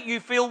supposed to make you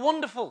feel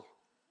wonderful.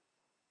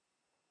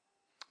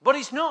 But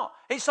it's not.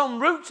 It's en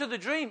route to the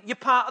dream. You're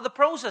part of the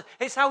process.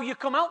 It's how you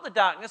come out of the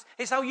darkness.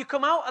 It's how you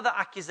come out of that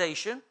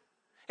accusation.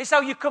 It's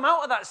how you come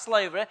out of that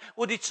slavery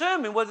will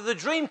determine whether the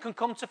dream can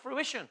come to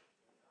fruition.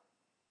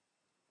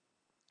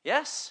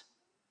 Yes?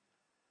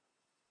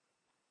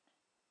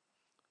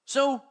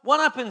 So what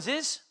happens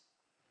is,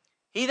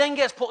 he then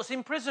gets put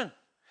in prison.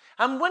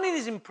 And when he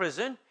is in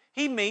prison,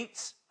 he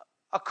meets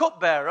a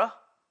cupbearer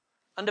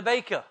and a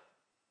baker.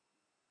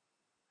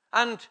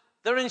 And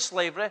they're in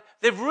slavery.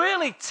 They've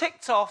really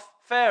ticked off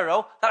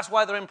Pharaoh. That's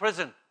why they're in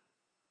prison.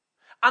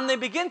 And they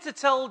begin to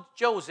tell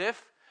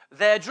Joseph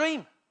their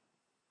dream.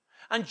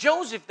 And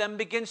Joseph then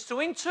begins to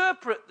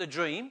interpret the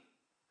dream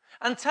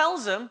and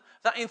tells them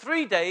that in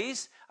 3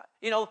 days,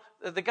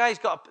 the guy's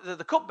got,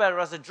 the cupbearer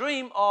has a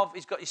dream of,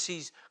 he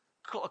sees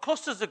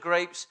clusters of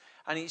grapes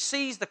and he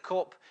sees the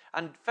cup,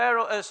 and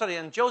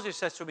and Joseph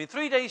says to him, in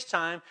 3 days'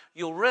 time,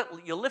 you'll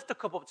lift the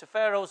cup up to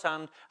Pharaoh's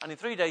hand, and in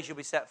 3 days you'll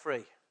be set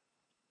free.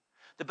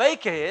 The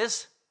baker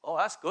hears, oh,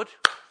 that's good.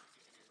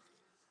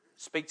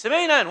 Speak to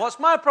me then. What's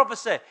my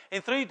prophecy?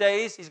 In 3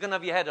 days, he's going to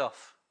have your head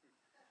off.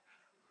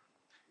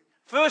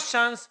 First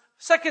chance,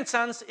 second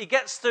chance, he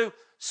gets to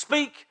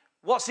speak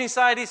what's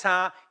inside his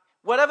heart.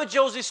 Whatever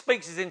Joseph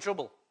speaks, he's in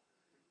trouble.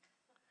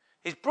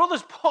 His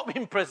brother's put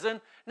him in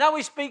prison. Now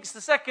he speaks the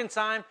second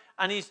time,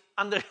 and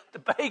the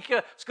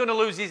baker is going to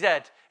lose his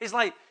head. It's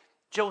like,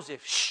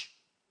 Joseph, shh.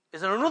 Is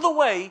there another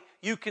way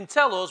you can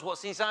tell us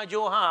what's inside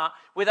your heart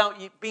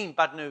without it being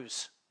bad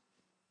news?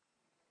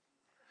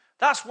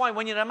 That's why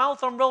when you're a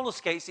mouth on roller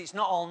skates, it's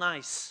not all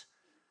nice.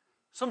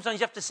 Sometimes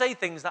you have to say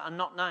things that are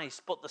not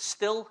nice, but they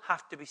still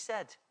have to be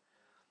said.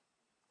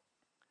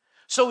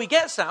 So he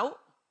gets out,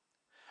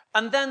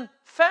 and then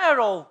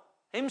Pharaoh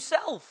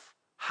himself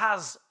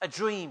has a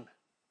dream.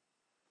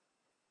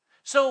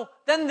 So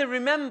then they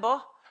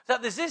remember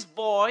that there's this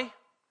boy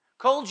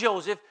called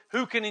Joseph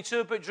who can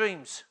interpret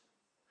dreams.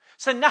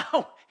 So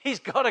now he's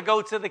got to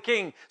go to the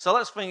king. So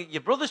let's think,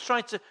 your brothers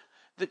tried to,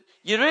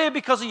 you're here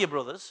because of your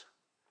brothers.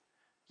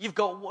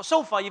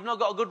 So far you've not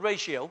got a good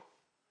ratio.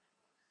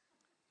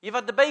 You've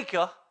had the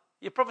baker,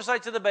 you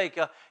prophesied to the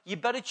baker, you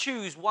better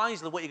choose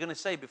wisely what you're going to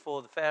say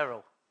before the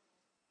Pharaoh.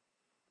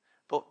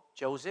 But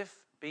Joseph,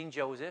 being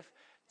Joseph,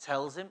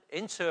 tells him,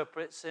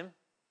 interprets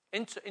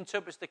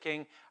the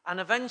king, and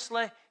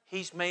eventually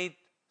he's made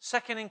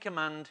second in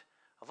command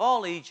of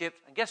all Egypt.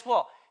 And guess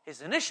what?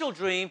 His initial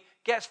dream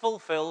gets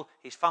fulfilled.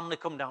 His family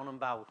come down and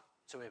bow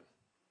to him.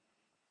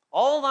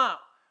 All that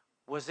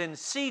was in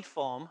seed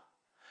form,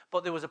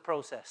 but there was a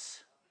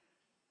process.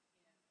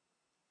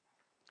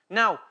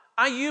 Now,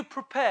 are you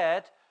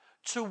prepared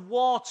to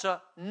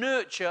water,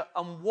 nurture,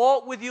 and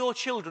walk with your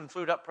children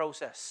through that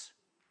process?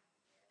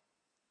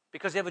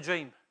 Because they have a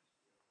dream.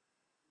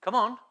 Come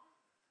on.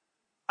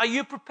 Are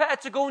you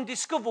prepared to go and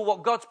discover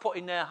what God's put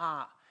in their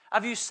heart?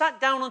 Have you sat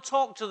down and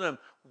talked to them?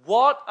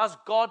 What has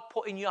God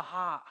put in your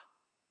heart?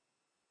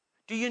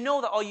 Do you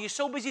know that? Or are you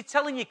so busy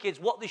telling your kids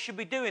what they should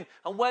be doing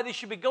and where they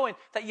should be going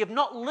that you've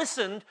not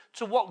listened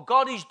to what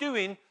God is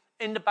doing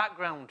in the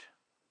background?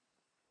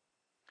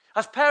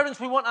 As parents,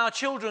 we want our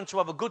children to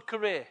have a good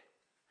career,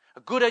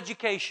 a good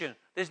education.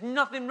 There's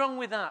nothing wrong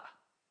with that.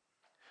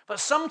 But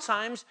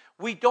sometimes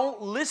we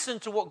don't listen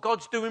to what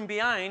God's doing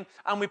behind,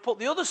 and we put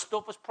the other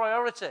stuff as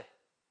priority.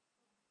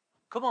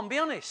 Come on, be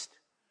honest.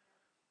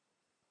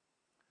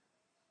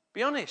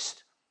 Be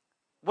honest.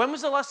 When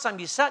was the last time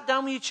you sat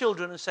down with your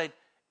children and said,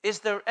 is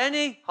there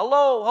any,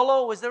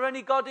 hello, is there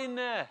any God in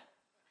there?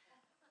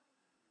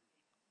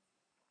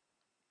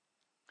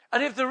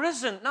 And if there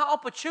isn't, that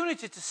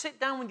opportunity to sit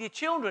down with your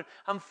children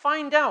and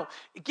find out,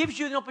 it gives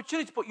you an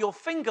opportunity to put your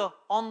finger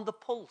on the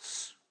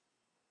pulse.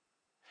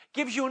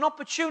 Gives you an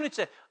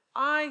opportunity.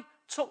 I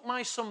took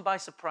my son by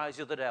surprise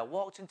the other day. I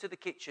walked into the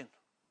kitchen.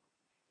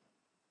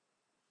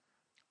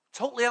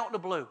 Totally out of the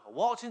blue. I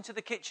walked into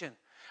the kitchen.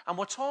 And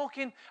we're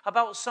talking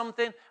about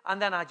something, and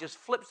then I just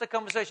flipped the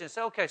conversation and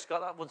said, okay,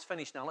 Scott, that one's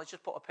finished now. Let's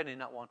just put a pin in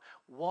that one.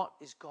 What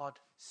is God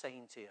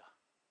saying to you?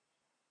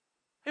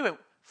 He went,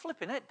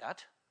 flipping it,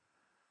 Dad.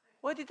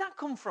 Where did that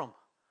come from?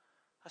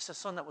 I said,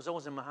 son, that was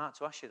always in my heart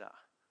to ask you that.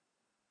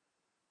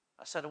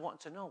 I said, I want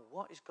to know,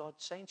 what is God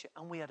saying to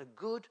you? And we had a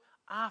good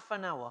half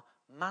an hour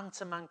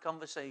man-to-man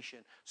conversation,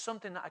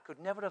 something that I could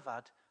never have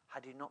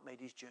had he not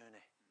made his journey.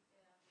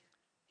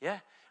 Yeah?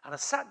 And I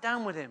sat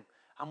down with him,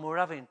 and we're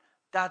having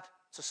dad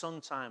to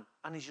son time,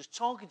 and he's just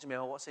talking to me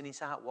about what's in his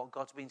heart, what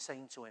God's been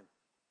saying to him.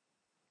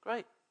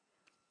 Great.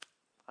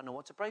 I know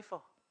what to pray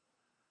for.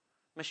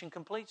 Mission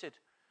completed.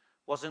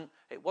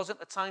 It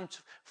wasn't a time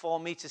for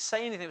me to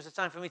say anything. It was a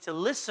time for me to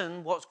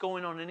listen what's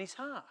going on in his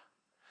heart.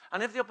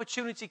 And if the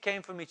opportunity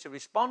came for me to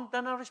respond,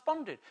 then I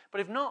responded.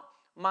 But if not,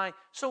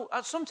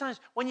 sometimes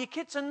when your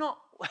kids are not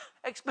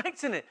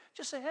expecting it,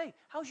 just say, hey,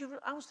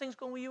 how's things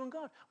going with you and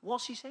God?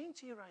 What's he saying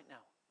to you right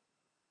now?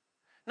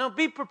 Now,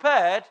 be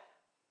prepared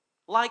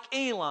like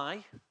Eli.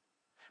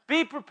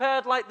 Be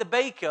prepared like the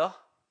baker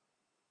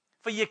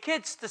for your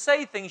kids to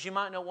say things you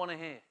might not want to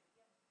hear.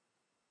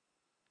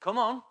 Come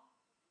on.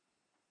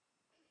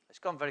 It's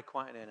gone very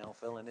quiet here now,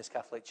 Phil, in this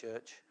Catholic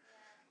church.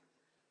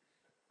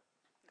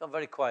 It's gone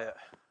very quiet.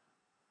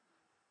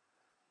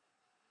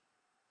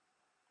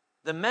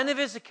 The men of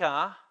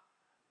Issachar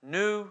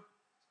knew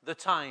the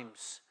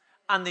times,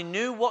 and they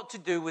knew what to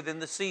do within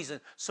the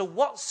season. So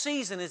what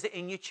season is it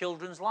in your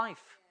children's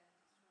life?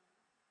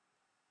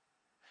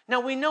 Now,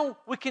 we know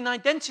we can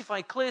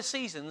identify clear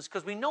seasons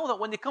because we know that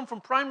when they come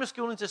from primary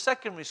school into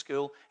secondary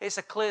school, it's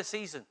a clear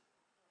season.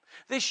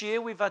 This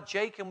year, we've had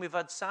Jake and we've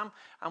had Sam,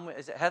 and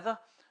is it Heather?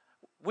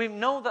 We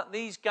know that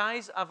these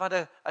guys have had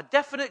a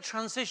definite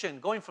transition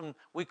going from,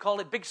 we call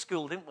it big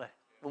school, didn't we,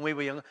 when we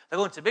were young? They're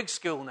going to big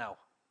school now.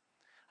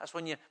 That's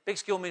big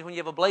school means when you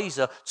have a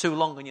blazer too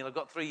long and you've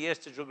got 3 years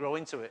to grow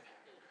into it.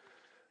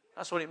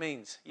 That's what it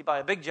means. You buy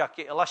a big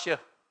jacket, it'll last you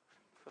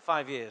for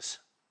 5 years.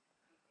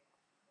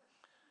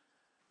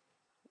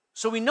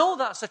 So we know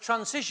that's a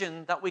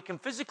transition that we can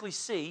physically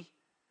see,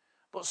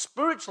 but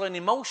spiritually and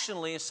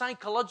emotionally and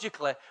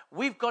psychologically,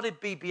 we've got to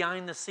be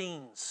behind the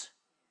scenes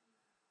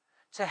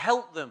to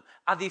help them.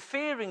 Are they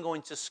fearing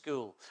going to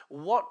school?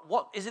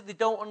 What is it they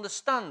don't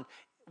understand?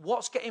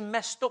 What's getting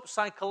messed up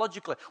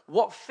psychologically?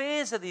 What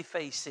fears are they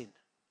facing?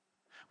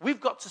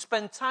 We've got to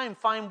spend time,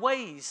 find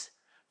ways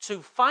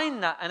to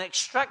find that and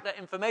extract that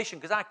information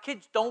because our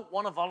kids don't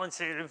want to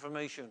volunteer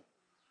information.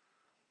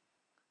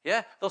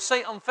 Yeah, they'll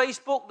say it on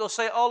Facebook, they'll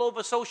say it all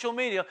over social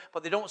media,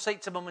 but they don't say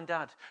it to mum and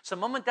dad. So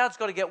mum and dad's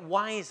got to get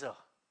wiser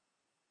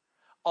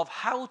of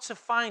how to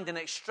find and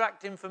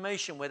extract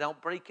information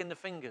without breaking the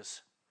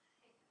fingers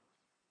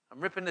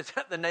and ripping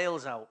the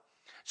nails out.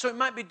 So it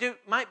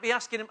might be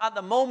asking them at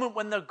the moment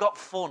when they've got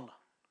fun.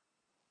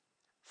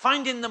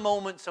 Finding the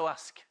moment to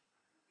ask.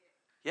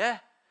 Yeah?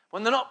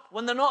 When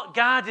they're not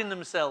guarding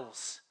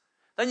themselves,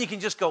 then you can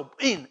just go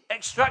in,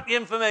 extract the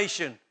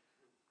information.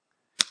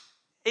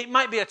 It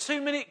might be a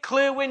 2-minute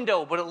clear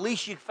window, but at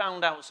least you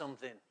found out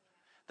something.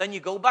 Then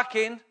you go back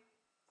in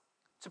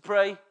to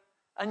pray,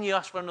 and you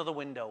ask for another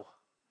window.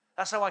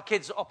 That's how our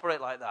kids operate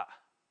like that.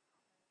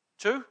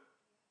 True?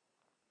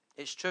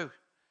 It's true.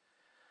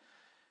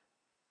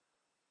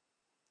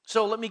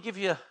 So let me give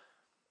you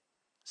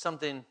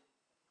something.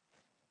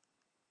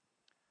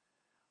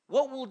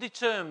 What will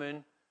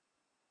determine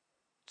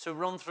to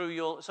run through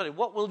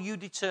what will you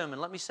determine?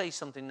 Let me say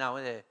something now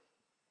here.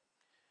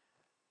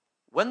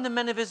 When the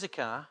men of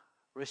Issachar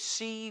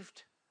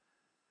received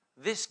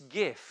this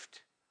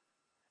gift,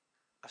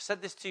 I've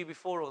said this to you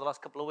before over the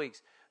last couple of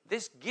weeks,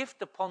 this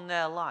gift upon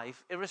their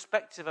life,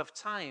 irrespective of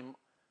time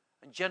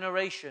and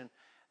generation,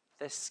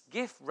 this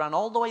gift ran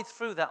all the way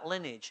through that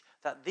lineage,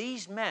 that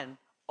these men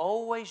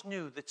always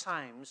knew the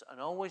times and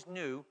always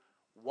knew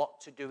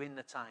what to do in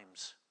the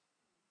times.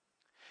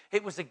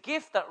 It was a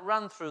gift that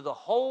ran through the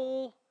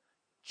whole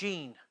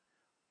gene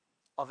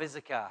of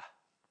Issachar.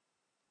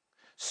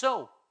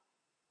 So,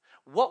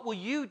 what will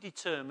you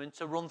determine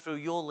to run through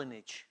your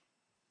lineage?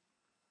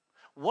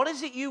 What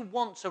is it you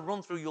want to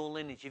run through your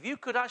lineage? If you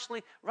could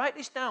actually write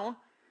this down,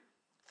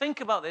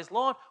 think about this.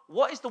 Lord,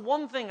 what is the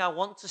one thing I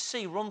want to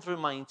see run through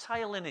my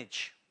entire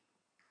lineage?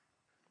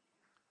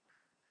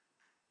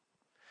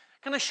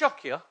 Can I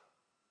shock you?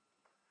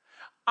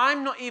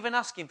 I'm not even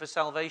asking for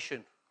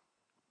salvation.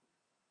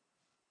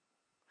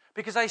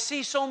 Because I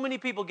see so many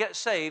people get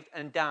saved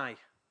and die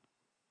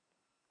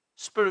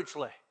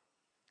spiritually.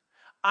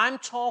 I'm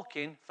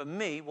talking, for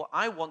me, what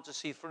I want to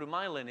see through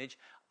my lineage,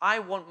 I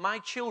want my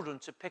children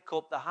to pick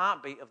up the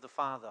heartbeat of the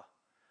Father,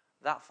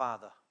 that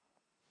Father.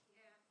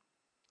 Yeah.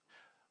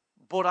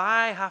 But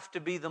I have to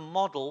be the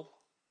model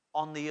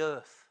on the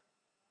earth.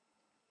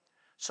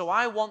 So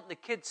I want the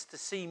kids to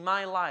see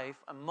my life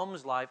and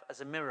mum's life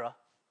as a mirror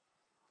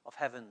of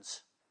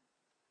heaven's.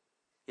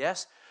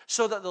 Yes?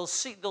 So that they'll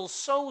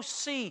so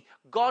see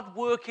God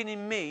working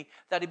in me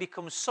that it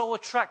becomes so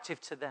attractive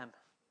to them.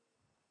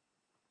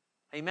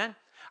 Amen?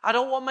 I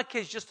don't want my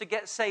kids just to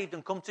get saved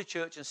and come to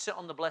church and sit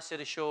on the blessed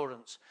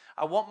assurance.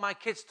 I want my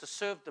kids to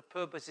serve the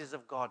purposes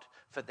of God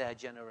for their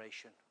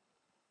generation.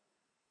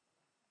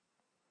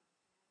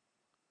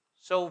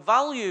 So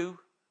value,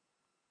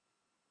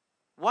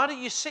 why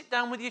don't you sit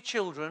down with your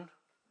children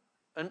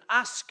and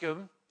ask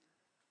them,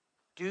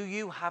 do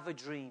you have a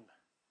dream?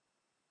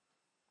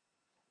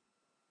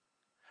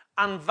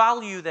 And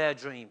value their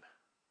dream.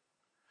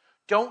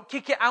 Don't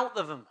kick it out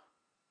of them.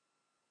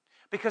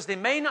 Because they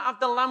may not have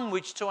the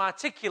language to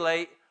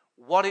articulate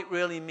what it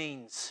really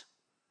means.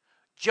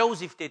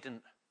 Joseph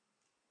didn't.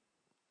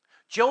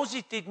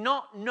 Joseph did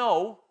not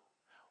know.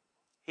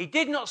 He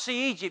did not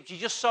see Egypt. He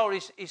just saw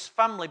his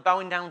family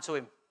bowing down to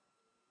him.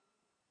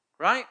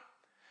 Right?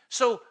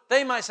 So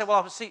they might say,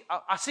 well,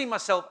 I see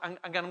myself, and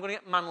again, I'm going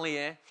to get manly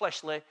here,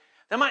 fleshly.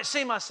 They might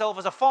see myself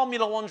as a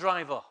Formula One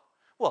driver.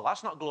 Well,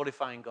 that's not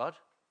glorifying God.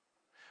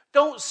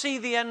 Don't see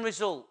the end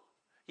result.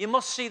 You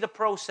must see the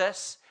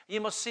process.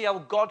 You must see how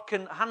God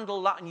can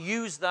handle that and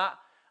use that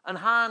and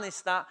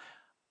harness that.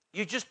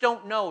 You just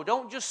don't know.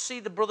 Don't just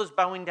see the brothers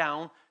bowing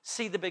down.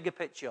 See the bigger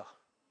picture.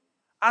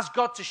 Ask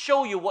God to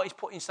show you what he's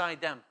put inside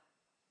them.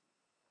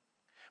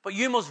 But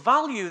you must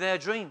value their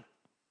dream.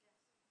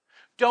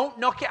 Don't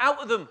knock it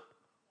out of them.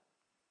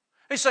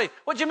 They say,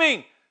 what do you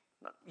mean?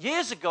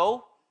 Years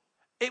ago,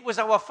 it was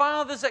our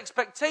father's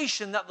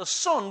expectation that the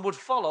son would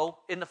follow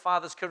in the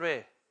father's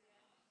career.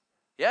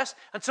 Yes?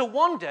 Until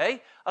one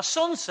day, a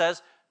son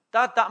says,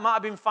 Dad, that might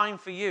have been fine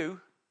for you,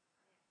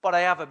 but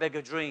I have a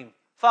bigger dream.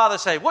 Father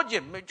say, what do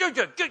you mean?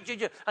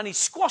 And he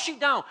squash it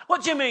down.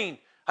 What do you mean?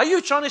 Are you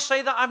trying to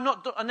say that I've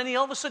not done? And then he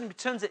all of a sudden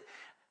turns it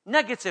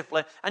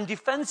negatively and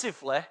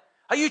defensively.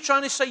 Are you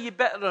trying to say you're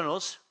better than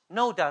us?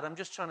 No, Dad, I'm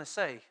just trying to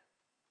say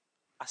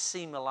I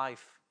see my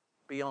life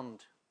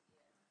beyond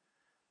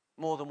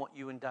more than what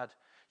you and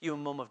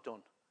Mum have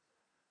done.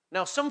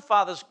 Now, some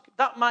fathers,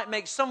 that might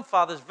make some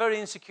fathers very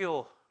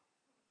insecure.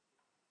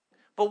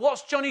 But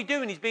what's Johnny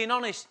doing? He's being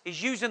honest.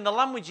 He's using the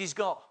language he's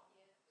got.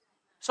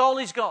 It's all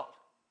he's got.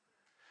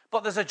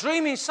 But there's a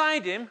dream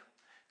inside him.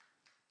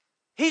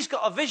 He's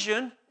got a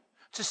vision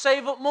to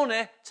save up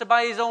money to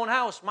buy his own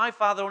house. My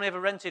father only ever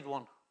rented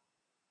one.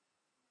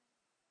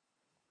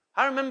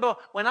 I remember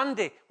when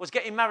Andy was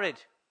getting married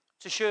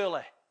to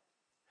Shirley.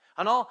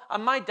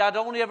 And my dad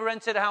only ever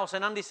rented a house.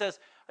 And Andy says,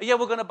 yeah,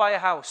 we're going to buy a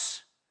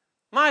house.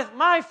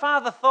 My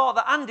father thought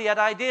that Andy had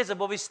ideas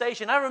above his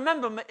station. I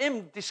remember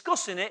him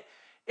discussing it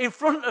in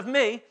front of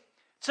me,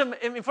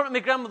 in front of my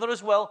grandmother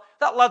as well.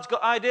 That lad's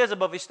got ideas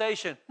above his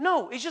station.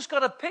 No, he's just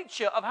got a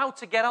picture of how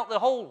to get out the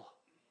hole.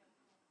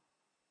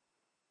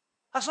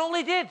 That's all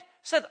he did.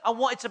 Said, I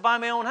wanted to buy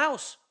my own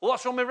house. Well,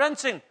 what's wrong with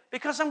renting?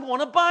 Because I'm going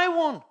to buy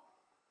one.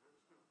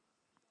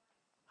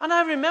 And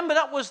I remember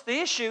that was the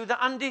issue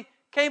that Andy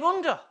came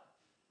under.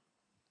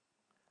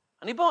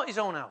 And he bought his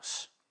own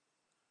house.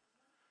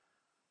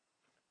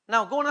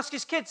 Now, go and ask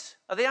his kids.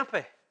 Are they happy?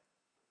 Of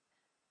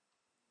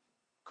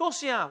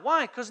course they are.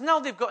 Why? Because now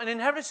they've got an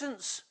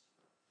inheritance.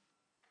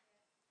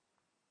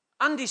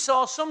 Andy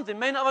saw something,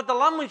 may not have had the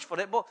language for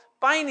it, but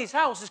buying his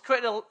house has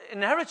created an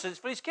inheritance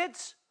for his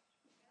kids.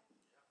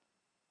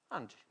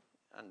 And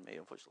me,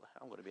 unfortunately.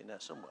 I'm going to be in there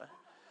somewhere.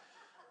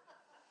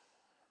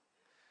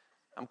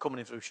 I'm coming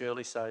in through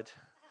Shirley's side.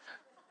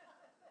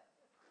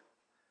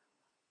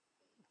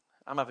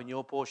 I'm having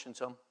your portion,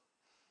 Tom.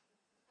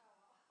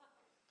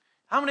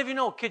 How many of you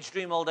know kids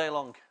dream all day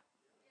long?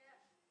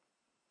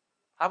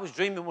 I was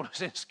dreaming when I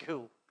was in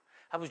school.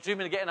 I was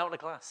dreaming of getting out of the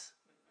class.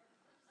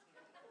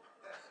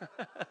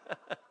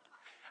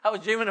 I was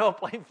dreaming of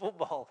playing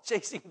football,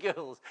 chasing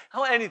girls,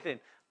 anything.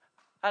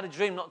 I had a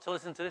dream not to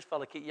listen to this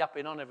fella keep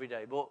yapping on every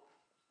day, but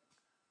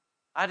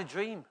I had a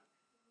dream.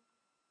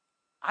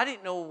 I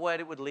didn't know where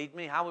it would lead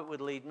me, how it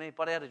would lead me,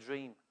 but I had a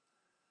dream.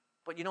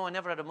 But I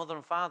never had a mother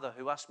and father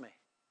who asked me.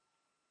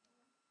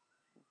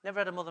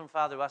 Never had a mother and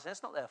father who asked me.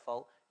 It's not their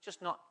fault.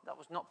 That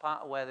was not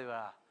part of where they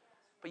were.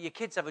 But your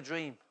kids have a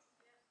dream.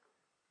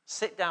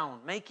 Sit down.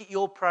 Make it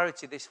your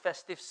priority this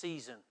festive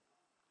season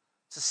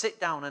to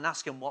sit down and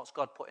ask them what's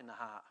God put in the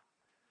heart.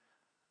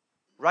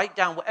 Write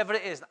down whatever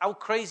it is, how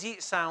crazy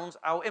it sounds,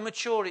 how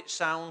immature it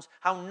sounds,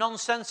 how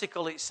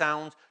nonsensical it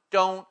sounds.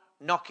 Don't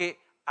knock it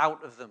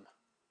out of them.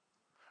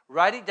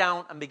 Write it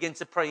down and begin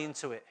to pray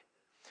into it.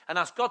 And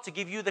ask God to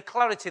give you the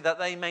clarity that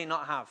they may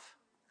not have.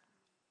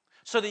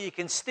 So that you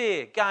can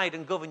steer, guide,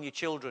 and govern your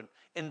children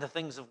in the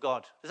things of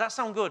God. Does that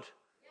sound good?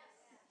 Yes.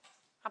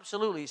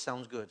 Absolutely, it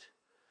sounds good.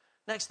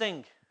 Next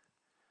thing.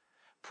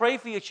 Pray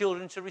for your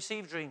children to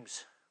receive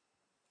dreams.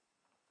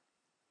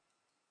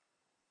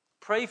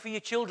 Pray for your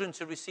children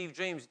to receive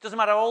dreams. It doesn't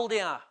matter how old they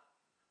are.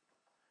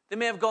 They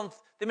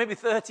may be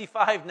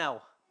 35 now.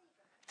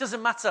 It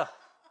doesn't matter.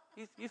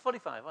 You're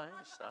 45, aren't you?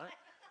 Sorry.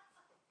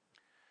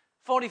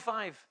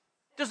 45.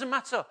 Doesn't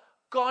matter.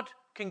 God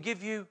can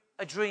give you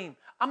a dream.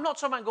 I'm not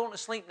talking about going to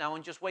sleep now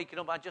and just waking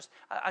up.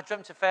 I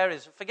dreamt of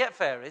fairies. Forget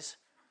fairies.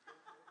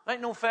 There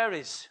ain't no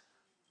fairies.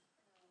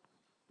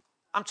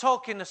 I'm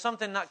talking of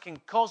something that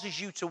causes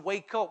you to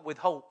wake up with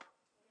hope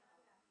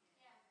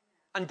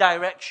and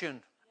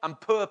direction and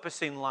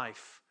purpose in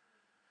life.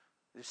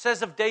 It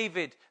says of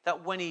David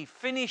that when he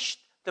finished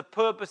the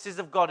purposes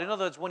of God, in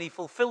other words, when he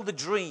fulfilled the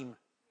dream,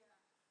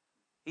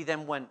 he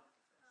then went,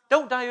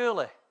 don't die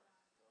early.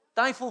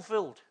 Die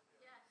fulfilled.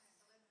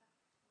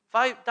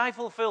 Die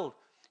fulfilled.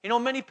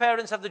 Many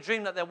parents have the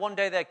dream that one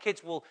day their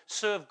kids will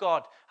serve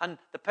God, and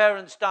the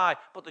parents die,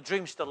 but the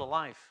dream's still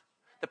alive.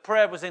 The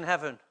prayer was in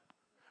heaven.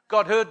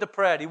 God heard the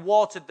prayer. He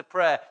watered the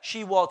prayer.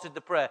 She watered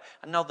the prayer.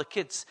 And now the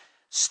kids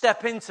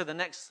step into the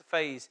next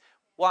phase.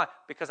 Why?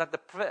 Because had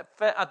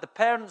the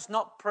parents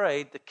not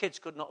prayed, the kids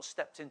could not have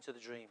stepped into the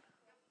dream.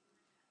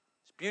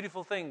 It's a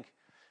beautiful thing.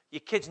 Your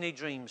kids need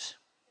dreams.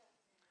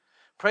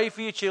 Pray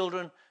for your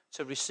children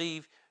to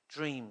receive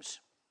dreams.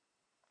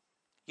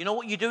 You know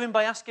what you're doing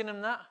by asking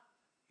them that?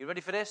 You ready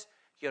for this?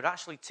 You're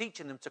actually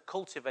teaching them to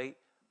cultivate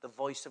the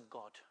voice of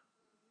God.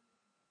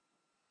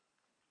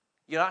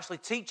 You're actually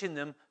teaching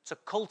them to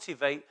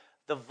cultivate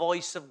the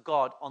voice of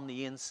God on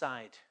the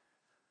inside.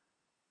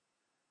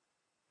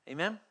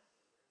 Amen?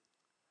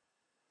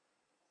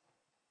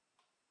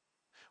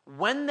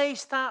 When they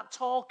start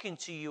talking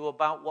to you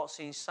about what's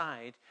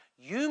inside,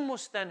 you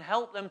must then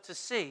help them to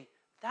see,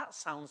 that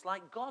sounds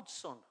like God,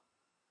 son.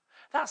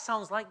 That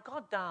sounds like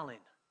God, darling.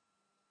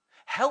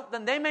 Help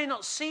them. They may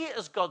not see it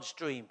as God's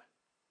dream.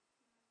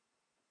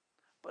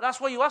 But that's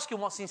why you ask them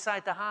what's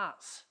inside their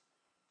hearts.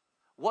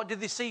 What do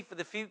they see for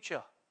the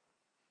future?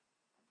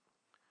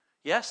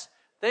 Yes?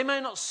 They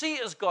may not see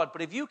it as God,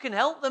 but if you can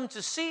help them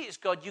to see it as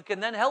God, you can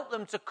then help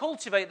them to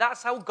cultivate.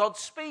 That's how God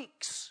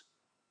speaks.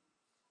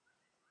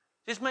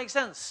 Does this make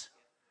sense?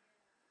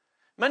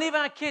 Many of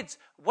our kids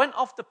went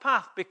off the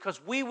path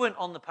because we weren't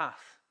on the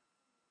path.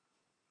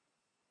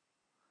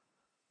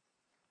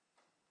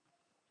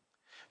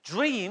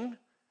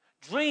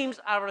 Dreams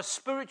are a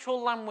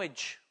spiritual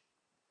language.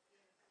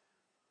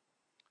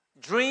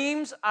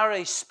 Dreams are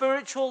a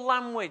spiritual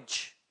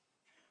language.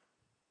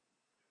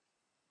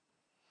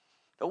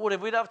 Don't worry,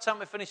 if we don't have time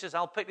to finish this,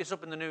 I'll pick this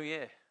up in the new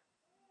year.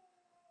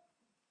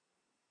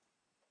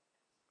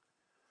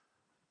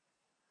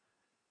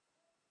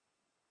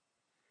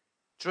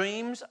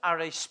 Dreams are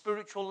a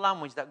spiritual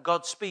language that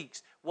God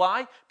speaks.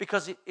 Why?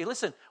 Because,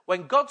 listen,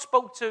 when God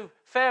spoke to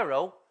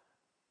Pharaoh,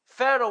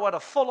 Pharaoh had a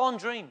full-on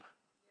dream.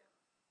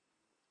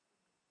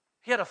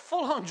 He had a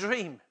full-on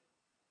dream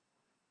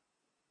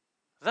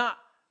that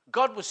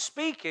God was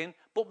speaking,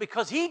 but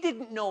because he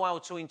didn't know how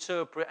to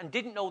interpret and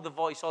didn't know the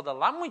voice or the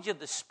language of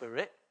the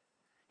Spirit,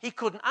 he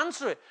couldn't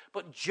answer it.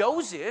 But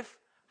Joseph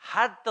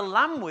had the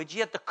language, he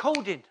had the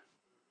coding.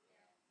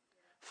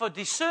 For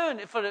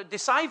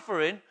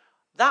deciphering,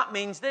 that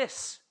means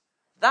this.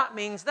 That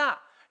means that.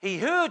 He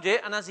heard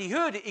it, and as he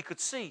heard it, he could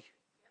see.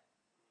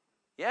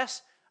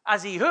 Yes?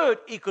 As he heard,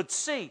 he could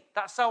see.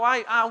 That's how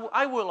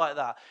I work like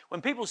that.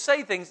 When people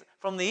say things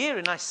from the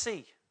hearing, I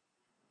see.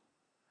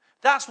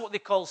 That's what they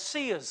call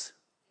seers.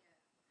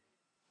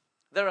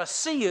 There are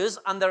seers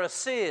and there are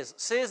seers.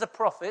 Seers are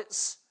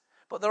prophets,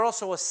 but there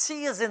also are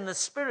seers in the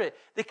spirit.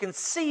 They can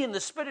see in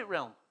the spirit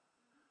realm.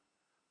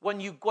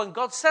 When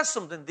God says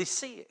something, they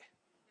see it.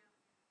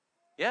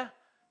 Yeah?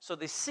 So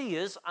there's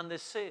seers and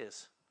there's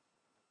seers.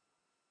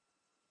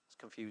 It's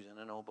confusing,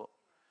 I know, but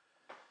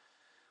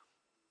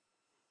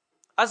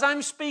as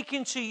I'm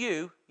speaking to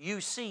you, you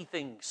see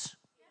things.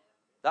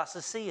 That's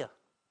a seer.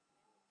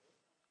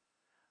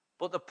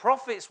 But the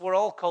prophets were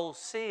all called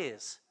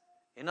seers.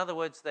 In other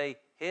words, they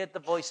heard the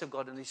voice of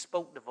God and they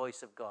spoke the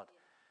voice of God.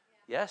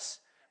 Yes?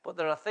 But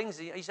there are things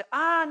that you say,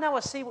 now I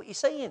see what you're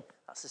saying.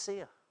 That's a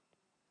seer.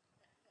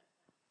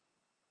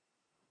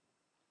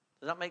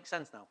 Does that make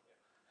sense now?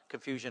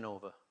 Confusion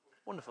over.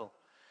 Wonderful.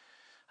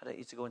 I don't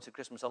need to go into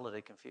Christmas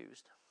holiday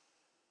confused.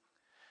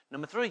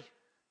 Number 3.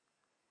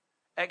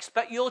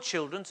 Expect your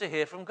children to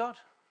hear from God.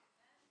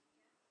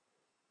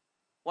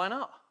 Why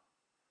not?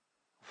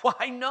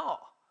 Why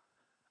not?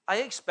 I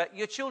expect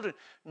your children.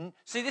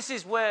 See, this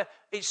is where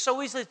it's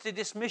so easy to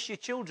dismiss your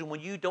children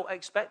when you don't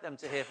expect them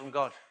to hear from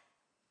God.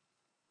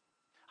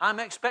 I'm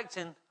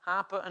expecting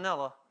Harper and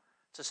Ella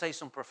to say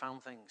some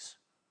profound things.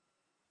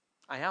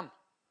 I am.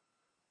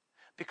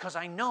 Because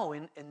I know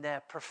in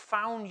their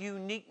profound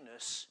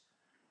uniqueness,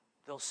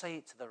 they'll say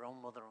it to their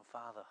own mother and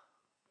father.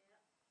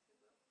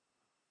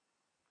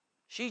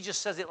 She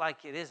just says it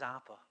like it is,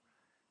 Harper.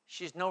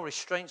 She's no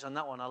restraints on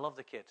that one. I love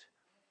the kid.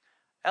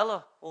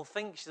 Ella will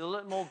think she's a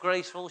little more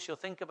graceful. She'll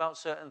think about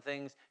certain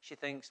things. She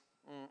thinks,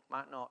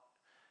 might not.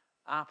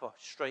 Harper,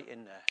 straight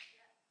in there.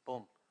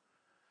 Boom.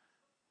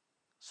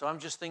 So I'm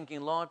just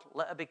thinking, Lord,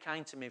 let her be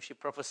kind to me if she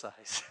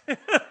prophesies.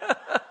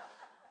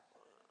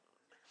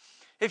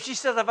 If she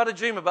says, I've had a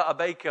dream about a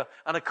baker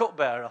and a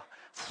cupbearer,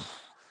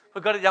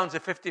 we've got it down to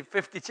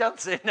 50-50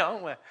 chance here,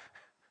 haven't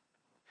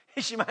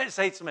we? She might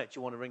say to me, do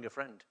you want to ring a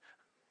friend?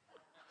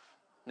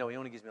 No, he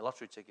only gives me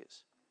lottery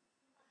tickets.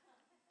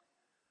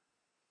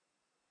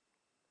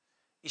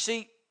 You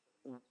see,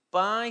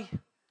 by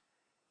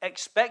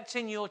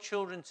expecting your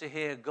children to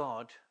hear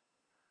God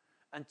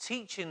and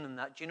teaching them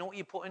that, do you know what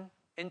you're putting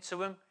into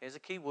them? Here's a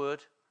key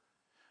word.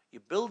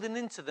 You're building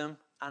into them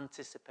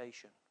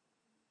anticipation.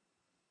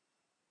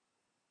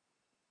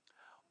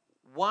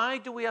 Why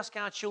do we ask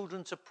our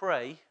children to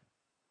pray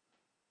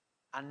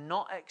and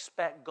not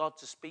expect God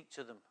to speak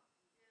to them?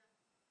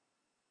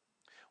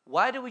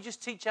 Why do we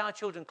just teach our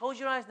children, close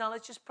your eyes now,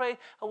 let's just pray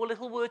a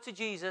little word to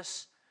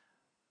Jesus?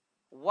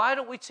 Why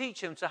don't we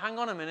teach them to hang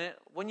on a minute,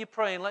 when you're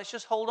praying, let's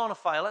just hold on a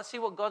fire, let's see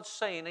what God's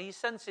saying. Are you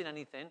sensing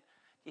anything?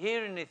 Did you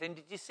hear anything?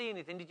 Did you see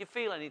anything? Did you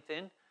feel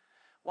anything?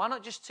 Why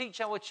not just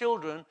teach our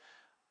children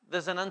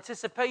there's an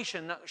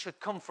anticipation that should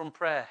come from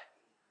prayer?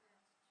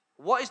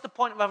 What is the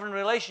point of having a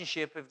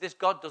relationship if this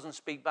God doesn't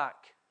speak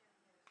back?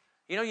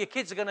 You know, your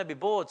kids are going to be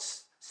bored,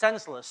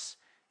 senseless,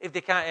 if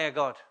they can't hear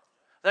God.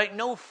 There ain't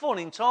no fun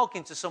in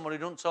talking to someone who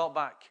don't talk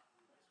back.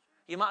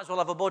 You might as well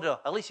have a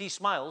Buddha. At least he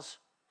smiles.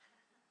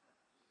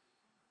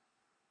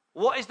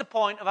 What is the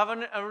point of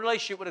having a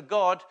relationship with a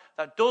God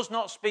that does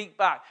not speak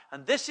back?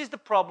 And this is the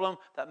problem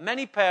that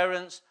many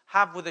parents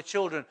have with their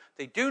children.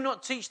 They do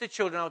not teach their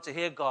children how to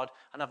hear God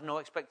and have no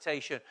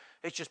expectation.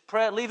 It's just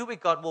prayer, leave it with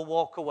God, we'll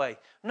walk away.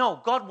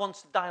 No, God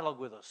wants to dialogue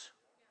with us.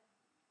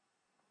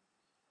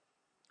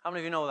 How many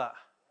of you know that?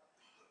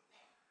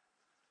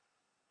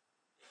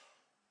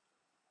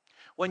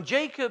 When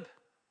Jacob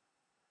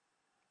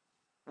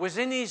was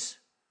in his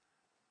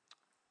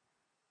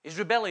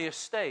rebellious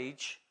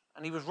stage,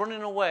 and he was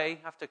running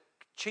away after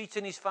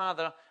cheating his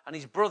father and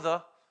his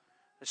brother,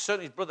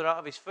 certainly his brother out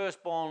of his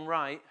firstborn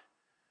right,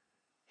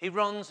 he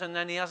runs and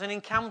then he has an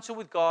encounter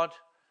with God.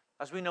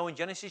 As we know in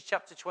Genesis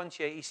chapter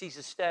 28, he sees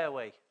a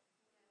stairway.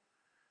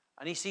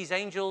 And he sees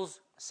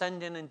angels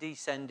ascending and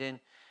descending,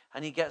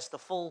 and he gets the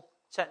full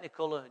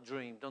technicolor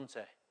dream, doesn't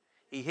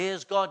he? He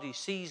hears God, he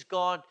sees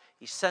God,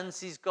 he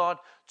senses God,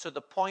 to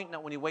the point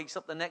that when he wakes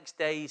up the next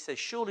day, he says,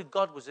 surely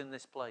God was in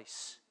this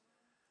place,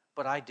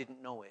 but I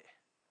didn't know it.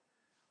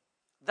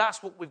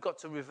 That's what we've got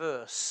to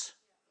reverse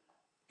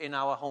in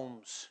our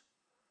homes.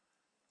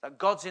 That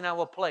God's in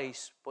our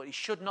place, but it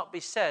should not be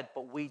said,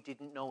 but we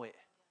didn't know it.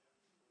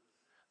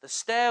 The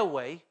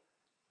stairway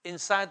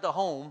inside the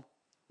home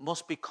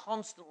must be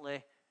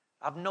constantly,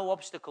 have no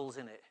obstacles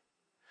in it,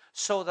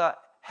 so that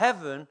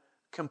heaven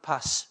can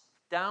pass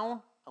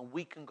down and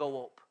we can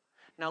go up.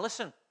 Now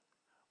listen,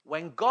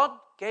 when God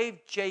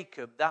gave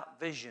Jacob that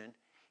vision,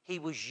 he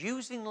was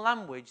using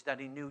language that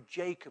he knew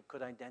Jacob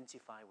could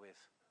identify with.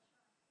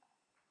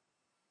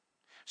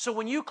 So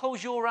when you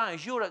close your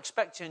eyes, you're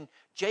expecting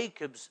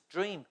Jacob's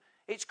dream.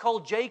 It's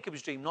called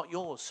Jacob's dream, not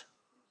yours.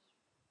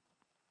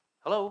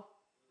 Hello?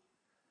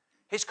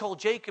 It's called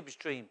Jacob's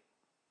dream.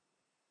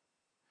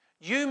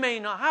 You may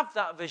not have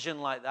that vision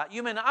like that.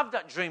 You may not have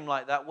that dream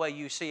like that where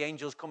you see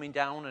angels coming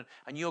down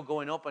and you're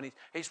going up and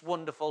it's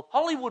wonderful.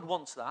 Hollywood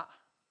wants that,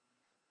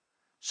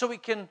 so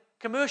it can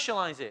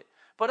commercialize it.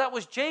 But that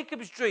was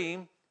Jacob's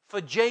dream for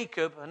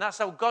Jacob, and that's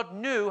how God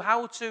knew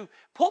how to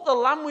put the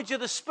language of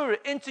the Spirit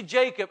into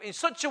Jacob in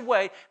such a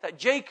way that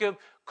Jacob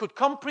could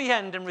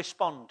comprehend and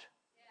respond.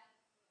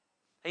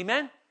 Yeah.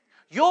 Amen?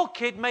 Your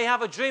kid may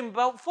have a dream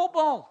about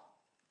football.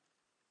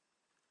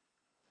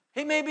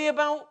 It may be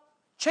about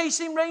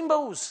chasing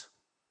rainbows.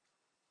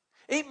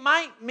 It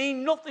might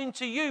mean nothing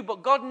to you,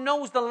 but God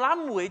knows the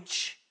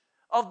language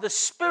of the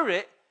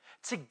Spirit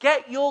to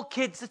get your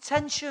kid's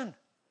attention.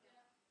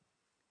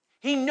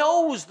 He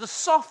knows the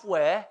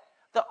software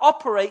that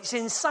operates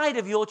inside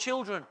of your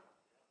children.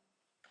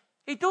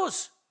 He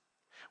does.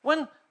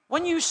 When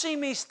you see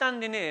me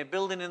standing here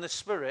building in the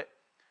Spirit,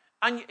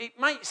 and it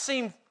might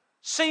seem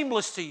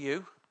seamless to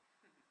you,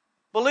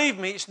 believe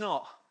me, it's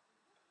not.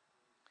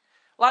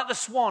 Like the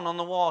swan on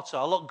the water.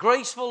 I look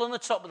graceful on the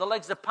top, but the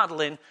legs are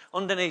paddling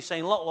underneath,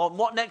 saying, look, Lord,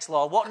 what next,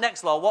 Lord? What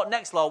next, Lord? What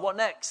next, Lord? What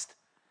next?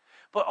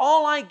 But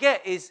all I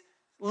get is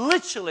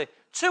literally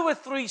 2 or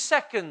 3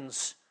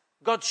 seconds.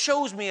 God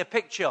shows me a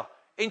picture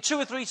in 2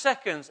 or 3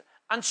 seconds,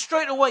 and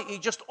straight away he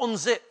just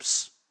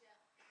unzips.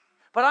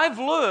 But I've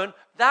learned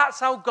that's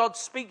how God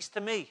speaks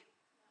to me.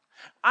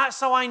 That's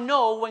how I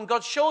know when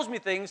God shows me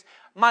things,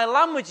 my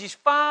language is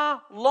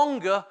far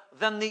longer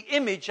than the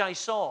image I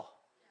saw.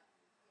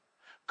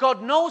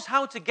 God knows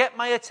how to get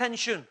my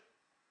attention.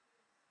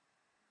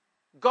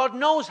 God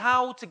knows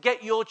how to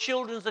get your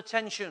children's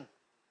attention.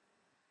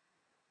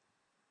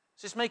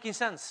 Is this making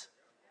sense?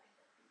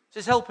 Is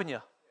this helping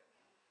you?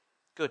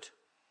 Good.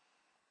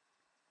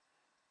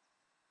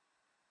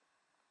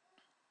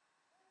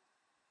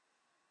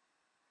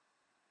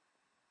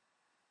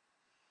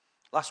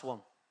 Last one.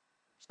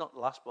 It's not the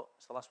last, but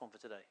it's the last one for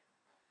today.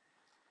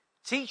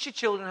 Teach your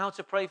children how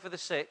to pray for the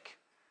sick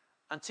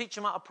and teach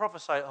them how to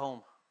prophesy at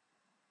home.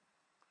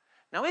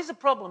 Now, here's the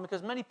problem,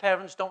 because many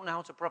parents don't know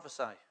how to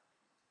prophesy.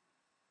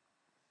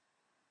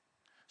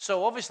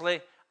 So,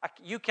 obviously,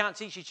 you can't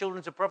teach your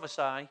children to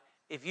prophesy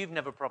if you've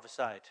never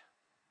prophesied.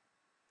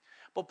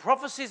 But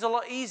prophecy is a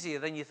lot easier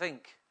than you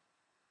think.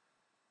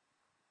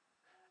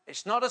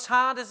 It's not as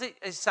hard as it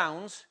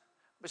sounds,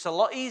 but it's a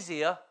lot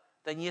easier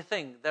than you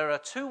think. There are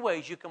 2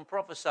 ways you can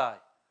prophesy.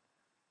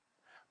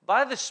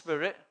 By the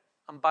Spirit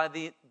and by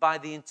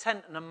the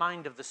intent and the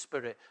mind of the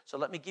Spirit. So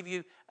let me give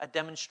you a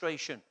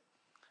demonstration.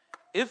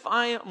 If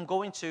I am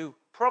going to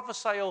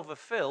prophesy over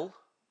Phil,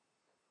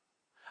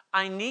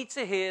 I need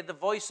to hear the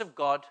voice of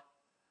God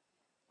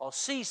or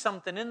see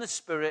something in the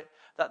Spirit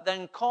that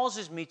then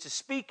causes me to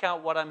speak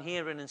out what I'm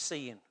hearing and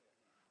seeing.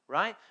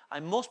 Right? I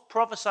must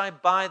prophesy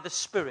by the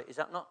Spirit. Is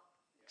that not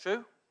true?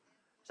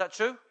 Is that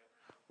true?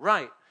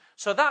 Right.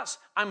 So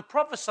I'm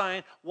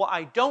prophesying what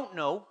I don't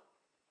know,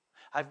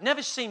 I've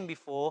never seen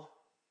before,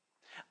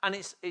 and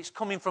it's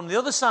coming from the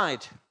other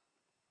side,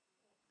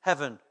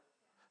 heaven,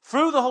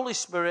 through the Holy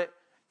Spirit,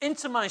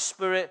 into my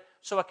spirit,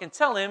 so I can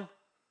tell him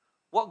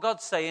what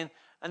God's saying,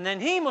 and then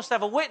he must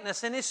have a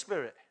witness in his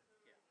spirit.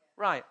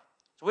 Right.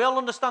 So we all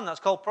understand that's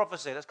called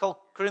prophecy. That's called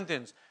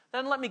Corinthians.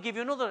 Then let me give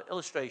you another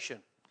illustration.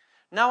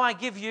 Now I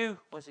give you,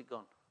 where's it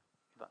gone?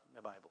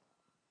 My Bible.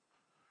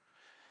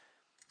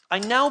 I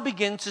now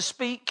begin to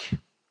speak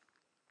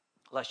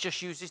Let's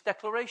just use this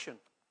declaration.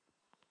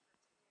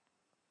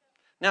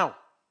 Now,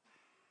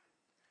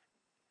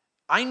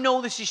 I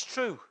know this is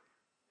true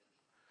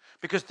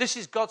because this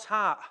is God's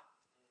heart.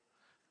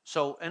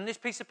 So in this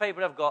piece of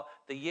paper I've got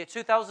the year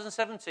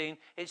 2017,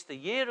 it's the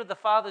year of the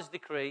Father's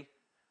decree,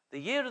 the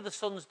year of the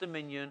Son's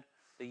dominion,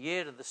 the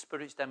year of the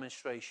Spirit's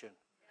demonstration.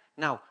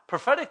 Now,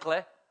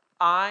 prophetically,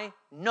 I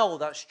know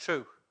that's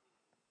true.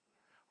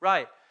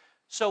 Right.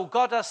 So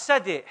God has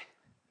said it.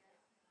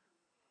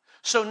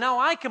 So now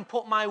I can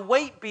put my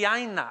weight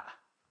behind that.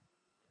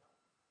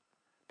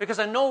 Because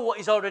I know what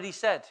he's already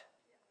said.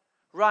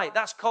 Right.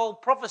 That's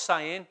called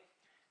prophesying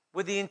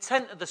with the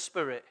intent of the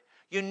Spirit.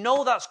 You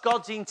know that's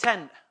God's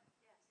intent.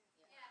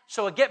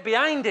 So I get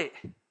behind it.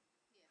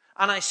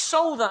 And I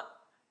sow that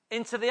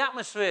into the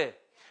atmosphere.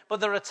 But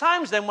there are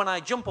times then when I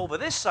jump over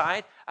this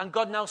side and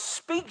God now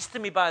speaks to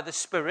me by the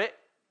Spirit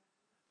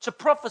to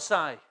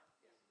prophesy.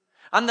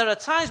 And there are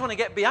times when I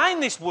get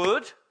behind this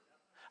word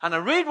and I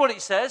read what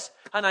it says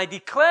and I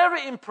declare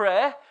it in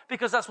prayer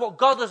because that's what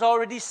God has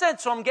already said.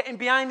 So I'm getting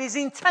behind his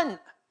intent.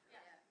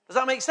 Does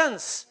that make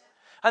sense?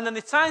 And then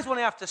the times when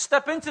I have to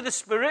step into the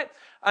Spirit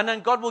and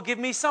then God will give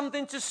me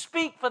something to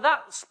speak for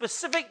that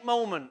specific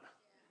moment.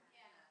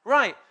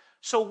 Right.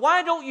 So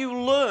why don't you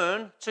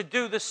learn to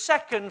do the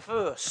second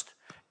first?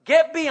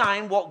 Get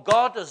behind what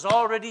God has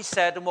already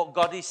said and what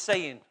God is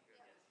saying.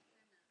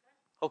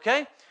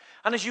 Okay?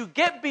 And as you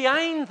get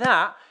behind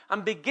that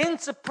and begin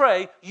to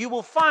pray, you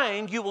will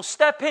find you will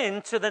step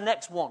into the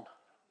next one.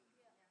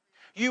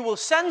 You will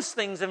sense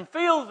things and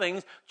feel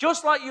things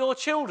just like your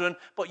children,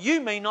 but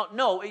you may not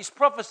know it's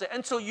prophecy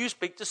until you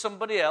speak to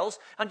somebody else.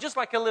 And just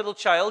like a little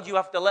child, you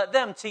have to let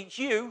them teach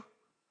you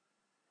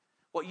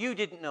what you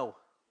didn't know.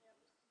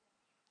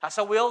 That's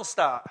how we all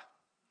start.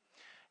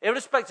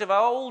 Irrespective of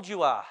how old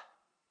you are.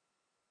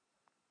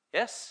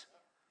 Yes?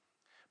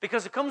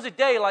 Because there comes a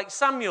day like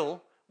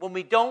Samuel when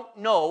we don't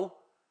know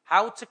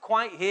how to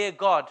quite hear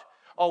God.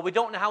 Or we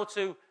don't know how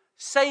to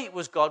say it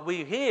was God.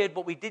 We heard,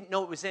 but we didn't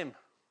know it was him.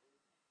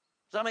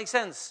 Does that make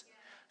sense?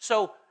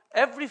 So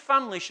every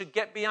family should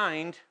get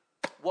behind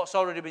what's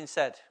already been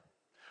said.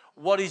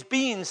 What is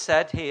being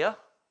said here,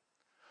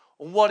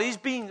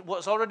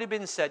 what's already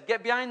been said,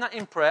 get behind that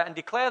in prayer and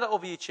declare that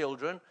over your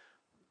children.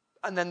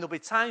 And then there'll be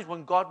times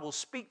when God will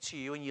speak to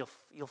you and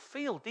you'll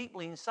feel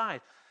deeply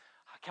inside,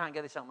 I can't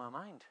get this out of my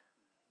mind.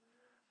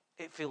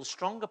 It feels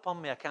strong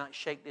upon me. I can't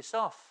shake this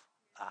off.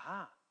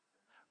 Aha.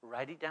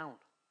 Write it down.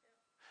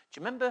 Do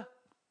you remember?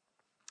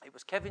 It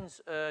was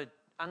Kevin's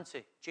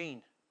auntie,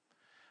 Jean.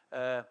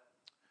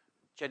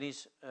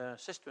 Jenny's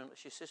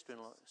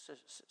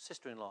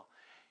sister-in-law.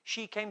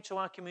 She came to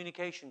our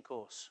communication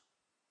course.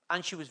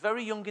 And she was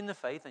very young in the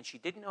faith, and she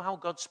didn't know how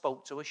God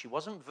spoke to her. She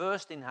wasn't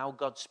versed in how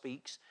God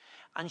speaks.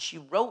 And she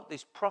wrote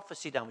this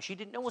prophecy down. She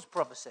didn't know it was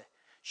prophecy.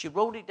 She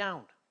wrote it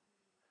down.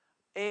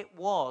 It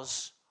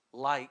was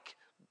like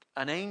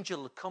an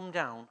angel had come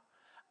down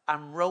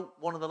and wrote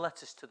one of the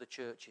letters to the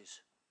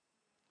churches.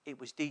 It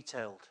was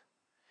detailed.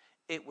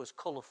 It was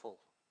colourful.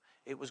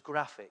 It was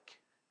graphic.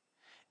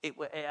 It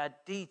had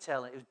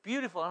detail. It was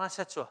beautiful. And I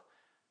said to her,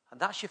 and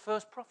that's your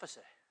first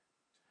prophecy?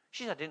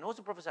 She said, I didn't know it was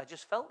a prophecy. I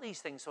just felt these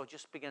things, so I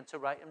just began to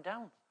write them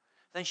down.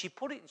 Then she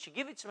put it, and she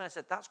gave it to me. I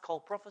said, that's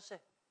called prophecy.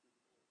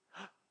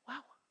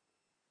 Wow.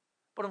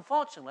 But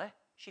unfortunately,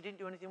 she didn't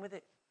do anything with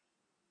it.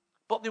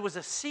 But there was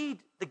a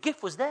seed. The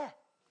gift was there.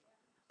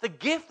 The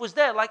gift was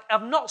there. Like,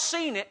 I've not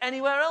seen it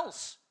anywhere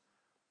else.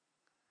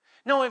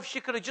 No, if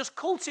she could have just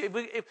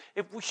cultivated,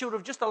 if she would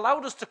have just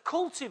allowed us to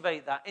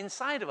cultivate that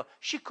inside of her,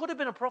 she could have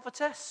been a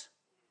prophetess.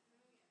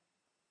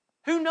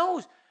 Who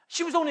knows?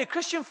 She was only a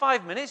Christian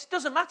 5 minutes.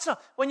 Doesn't matter.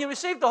 When you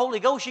receive the Holy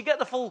Ghost, you get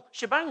the full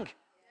shebang.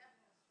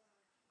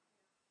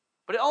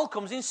 But it all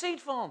comes in seed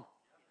form.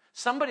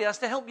 Somebody has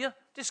to help you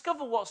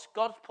discover what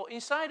God's put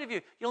inside of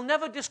you. You'll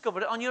never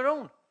discover it on your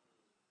own.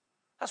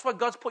 That's why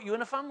God's put you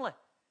in a family,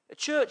 a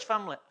church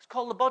family. It's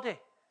called the body.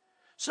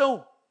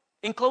 So,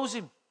 in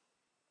closing,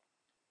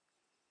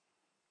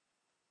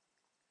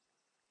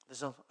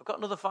 I've got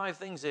another 5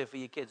 things here for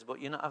you kids,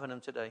 but you're not having them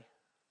today.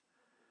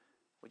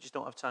 We just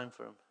don't have time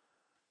for them.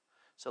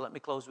 So let me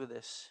close with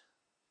this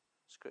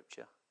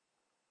scripture.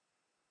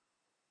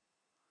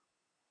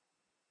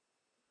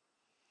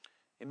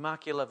 In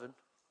Mark 11, you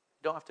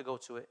don't have to go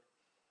to it.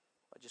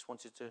 I just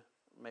wanted to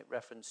make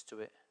reference to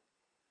it.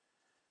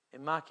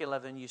 In Mark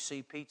 11, you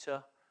see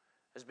Peter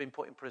has been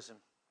put in prison.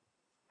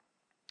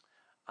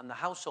 And the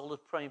household is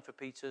praying for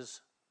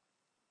Peter's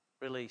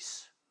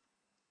release.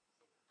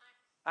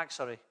 Acts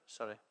 11.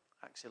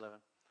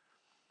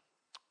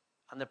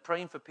 And they're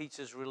praying for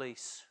Peter's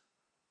release.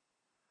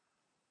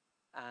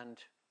 And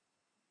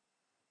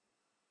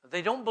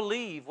they don't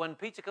believe when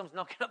Peter comes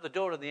knocking at the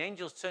door and the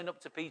angels turn up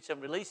to Peter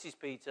and releases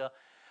Peter.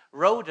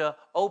 Rhoda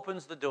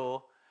opens the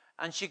door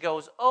and she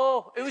goes,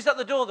 oh, who's at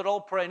the door? They're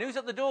all praying. Who's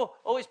at the door?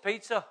 Oh, it's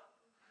Peter.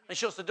 And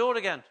shuts the door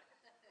again.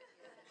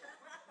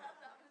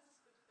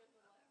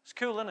 It's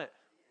cool, isn't it?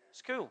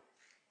 It's cool.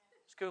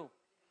 It's cool.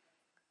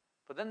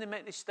 But then they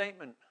make this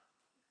statement.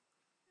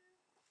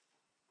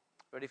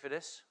 Ready for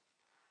this?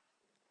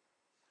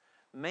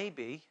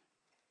 maybe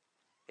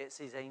it's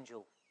his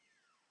angel.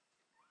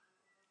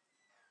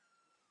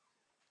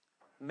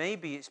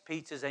 Maybe it's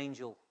Peter's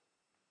angel.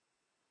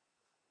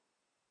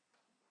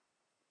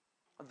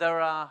 There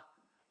are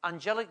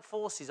angelic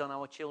forces on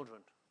our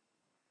children,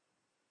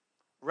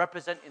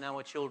 representing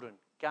our children,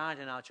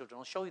 guiding our children.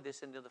 I'll show you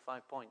this in the other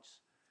 5 points.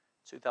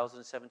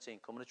 2017,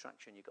 common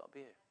attraction, you've got to be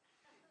here.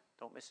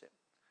 Don't miss it.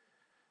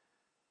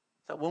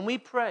 That when we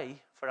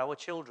pray for our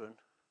children,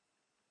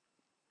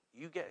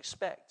 you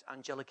expect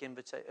angelic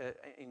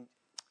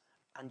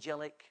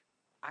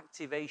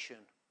activation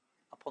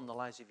upon the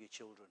lives of your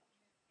children.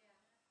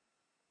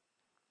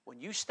 When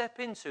you step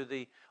into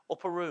the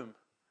upper room,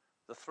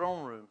 the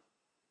throne room,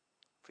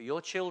 for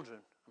your children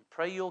and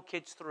pray your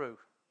kids through,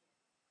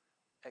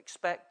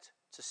 expect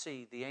to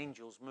see the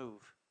angels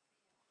move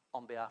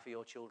on behalf of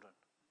your children.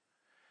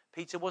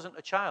 Peter wasn't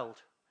a child.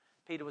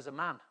 Peter was a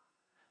man.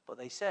 But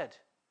they said,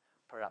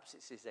 perhaps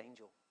it's his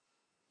angel.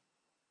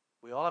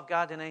 We all have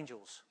guardian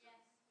angels. Yes.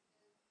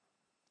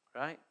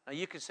 Right? Now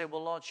you can say,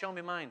 well, Lord, show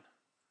me mine.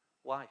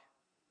 Why?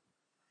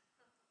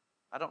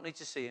 I don't need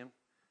to see him.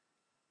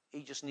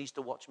 He just needs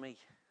to watch me.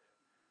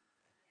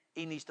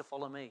 He needs to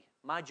follow me.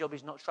 My job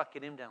is not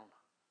tracking him down.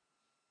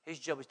 His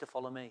job is to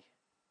follow me.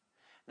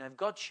 Now, if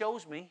God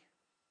shows me,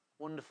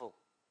 wonderful.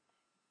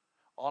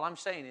 All I'm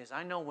saying is,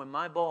 I know when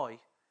my boy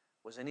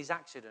was in his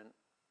accident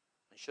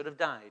and should have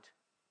died,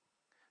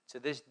 to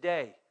this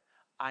day,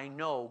 I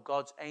know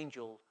God's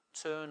angel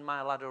turned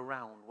my lad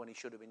around when he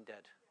should have been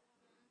dead.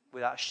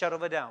 Without a shadow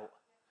of a doubt.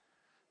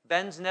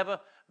 Ben's never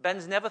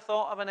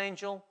thought of an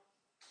angel.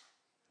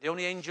 The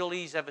only angel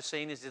he's ever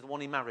seen is the one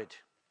he married.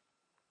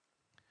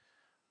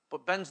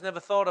 But Ben's never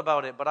thought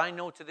about it. But I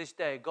know to this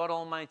day, God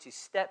Almighty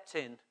stepped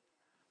in,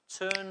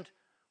 turned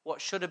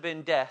what should have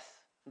been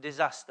death and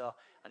disaster,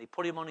 and he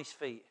put him on his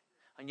feet.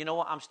 And you know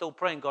what? I'm still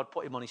praying, God,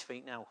 put him on his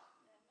feet now.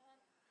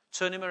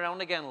 Turn him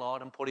around again,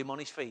 Lord, and put him on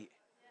his feet.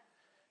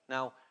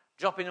 Now,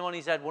 dropping him on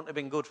his head wouldn't have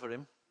been good for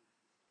him.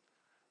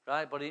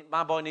 Right? But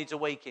my boy needs a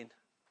waking.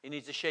 He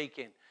needs a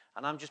shaking.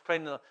 And I'm just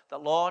praying that,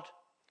 Lord,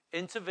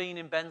 intervene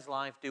in Ben's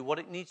life, do what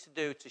it needs to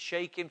do to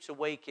shake him, to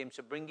wake him,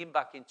 to bring him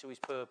back into his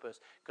purpose.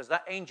 Because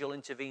that angel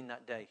intervened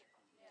that day.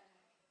 Yeah.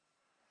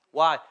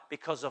 Why?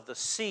 Because of the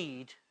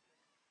seed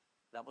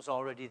that was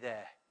already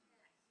there.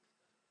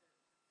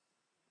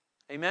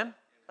 Amen?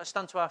 Let's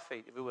stand to our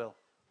feet, if we will.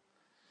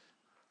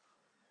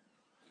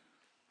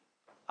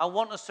 I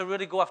want us to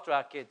really go after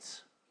our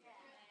kids.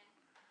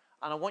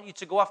 And I want you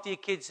to go after your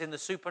kids in the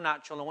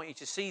supernatural. I want you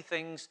to see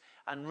things.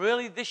 And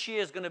really, this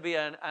year is going to be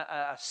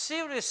a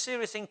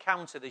serious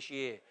encounter this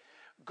year.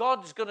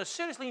 God's going to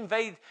seriously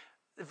invade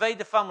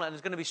the family. And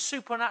there's going to be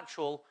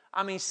supernatural,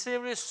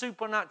 serious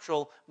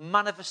supernatural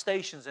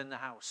manifestations in the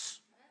house.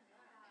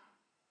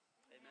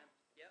 Amen.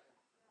 Yep.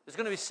 There's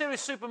going to be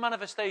serious super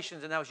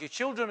manifestations in the house. Your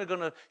children are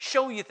going to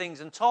show you things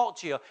and talk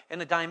to you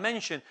in a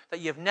dimension that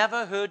you've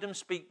never heard them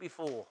speak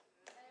before.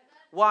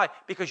 Why?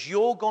 Because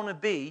you're going to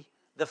be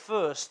the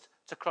first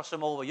to cross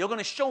them over. You're going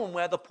to show them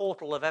where the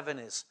portal of heaven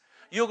is.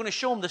 You're going to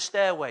show them the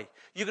stairway.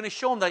 You're going to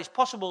show them that it's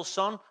possible,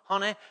 son,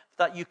 honey,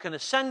 that you can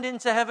ascend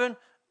into heaven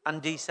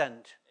and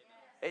descend.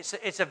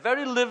 It's a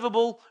very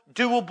livable,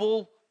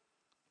 doable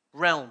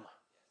realm.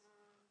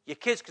 Your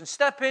kids can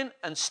step in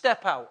and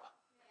step out.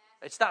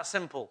 It's that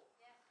simple.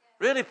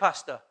 Really,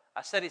 Pastor?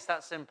 I said it's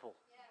that simple.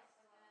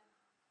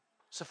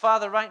 So,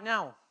 Father, right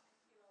now,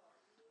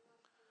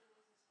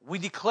 we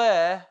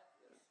declare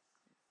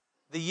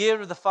the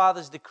year of the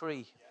Father's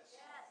decree.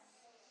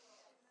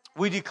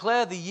 We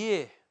declare the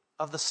year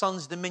of the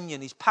Son's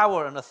dominion, his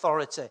power and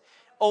authority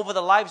over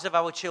the lives of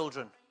our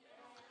children.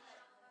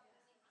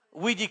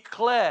 We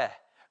declare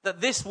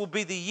that this will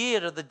be the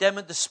year of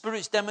the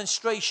Spirit's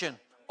demonstration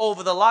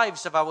over the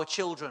lives of our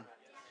children.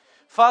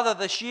 Father,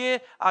 this year,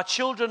 our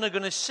children are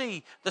going to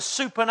see the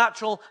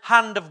supernatural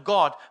hand of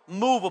God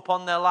move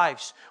upon their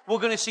lives. We're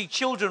going to see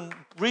children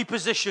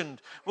repositioned.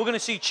 We're going to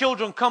see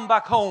children come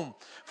back home.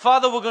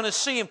 Father, we're going to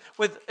see them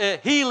with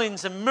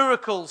healings and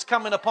miracles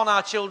coming upon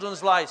our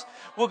children's lives.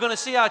 We're going to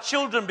see our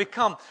children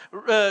become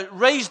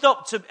raised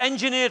up to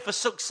engineered for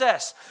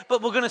success.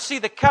 But we're going to see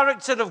the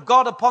character of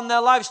God upon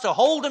their lives to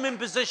hold them in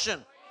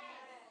position.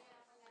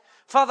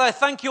 Father, I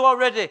thank you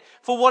already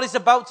for what is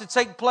about to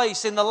take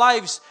place in the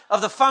lives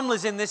of the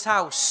families in this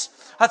house.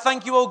 I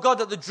thank you, oh God,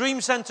 that the Dream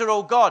Center,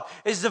 oh God,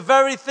 is the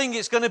very thing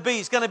it's going to be.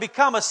 It's going to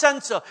become a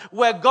center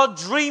where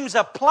God's dreams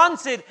are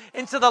planted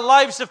into the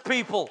lives of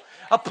people.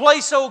 A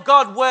place, oh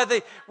God,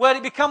 where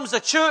it becomes a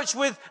church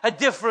with a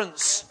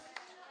difference.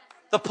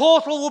 The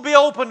portal will be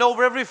opened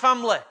over every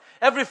family.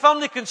 Every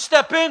family can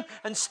step in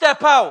and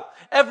step out.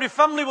 Every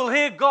family will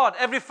hear God.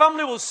 Every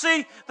family will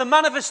see the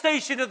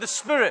manifestation of the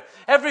Spirit.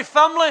 Every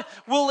family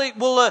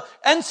will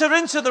enter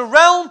into the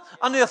realm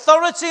and the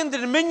authority and the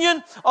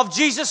dominion of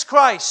Jesus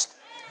Christ.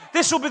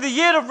 This will be the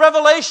year of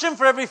revelation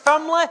for every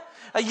family,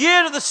 a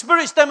year of the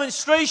Spirit's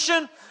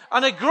demonstration,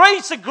 and a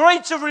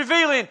greater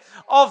revealing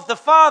of the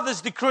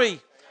Father's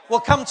decree will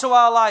come to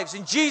our lives.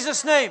 In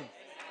Jesus' name.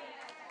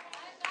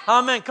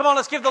 Amen. Come on,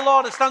 let's give the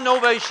Lord a standing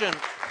ovation.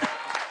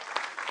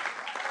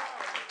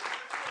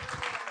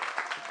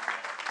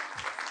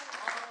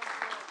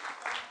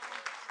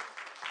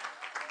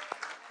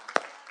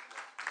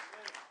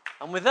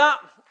 And with that,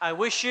 I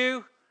wish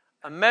you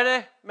a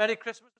Merry Christmas.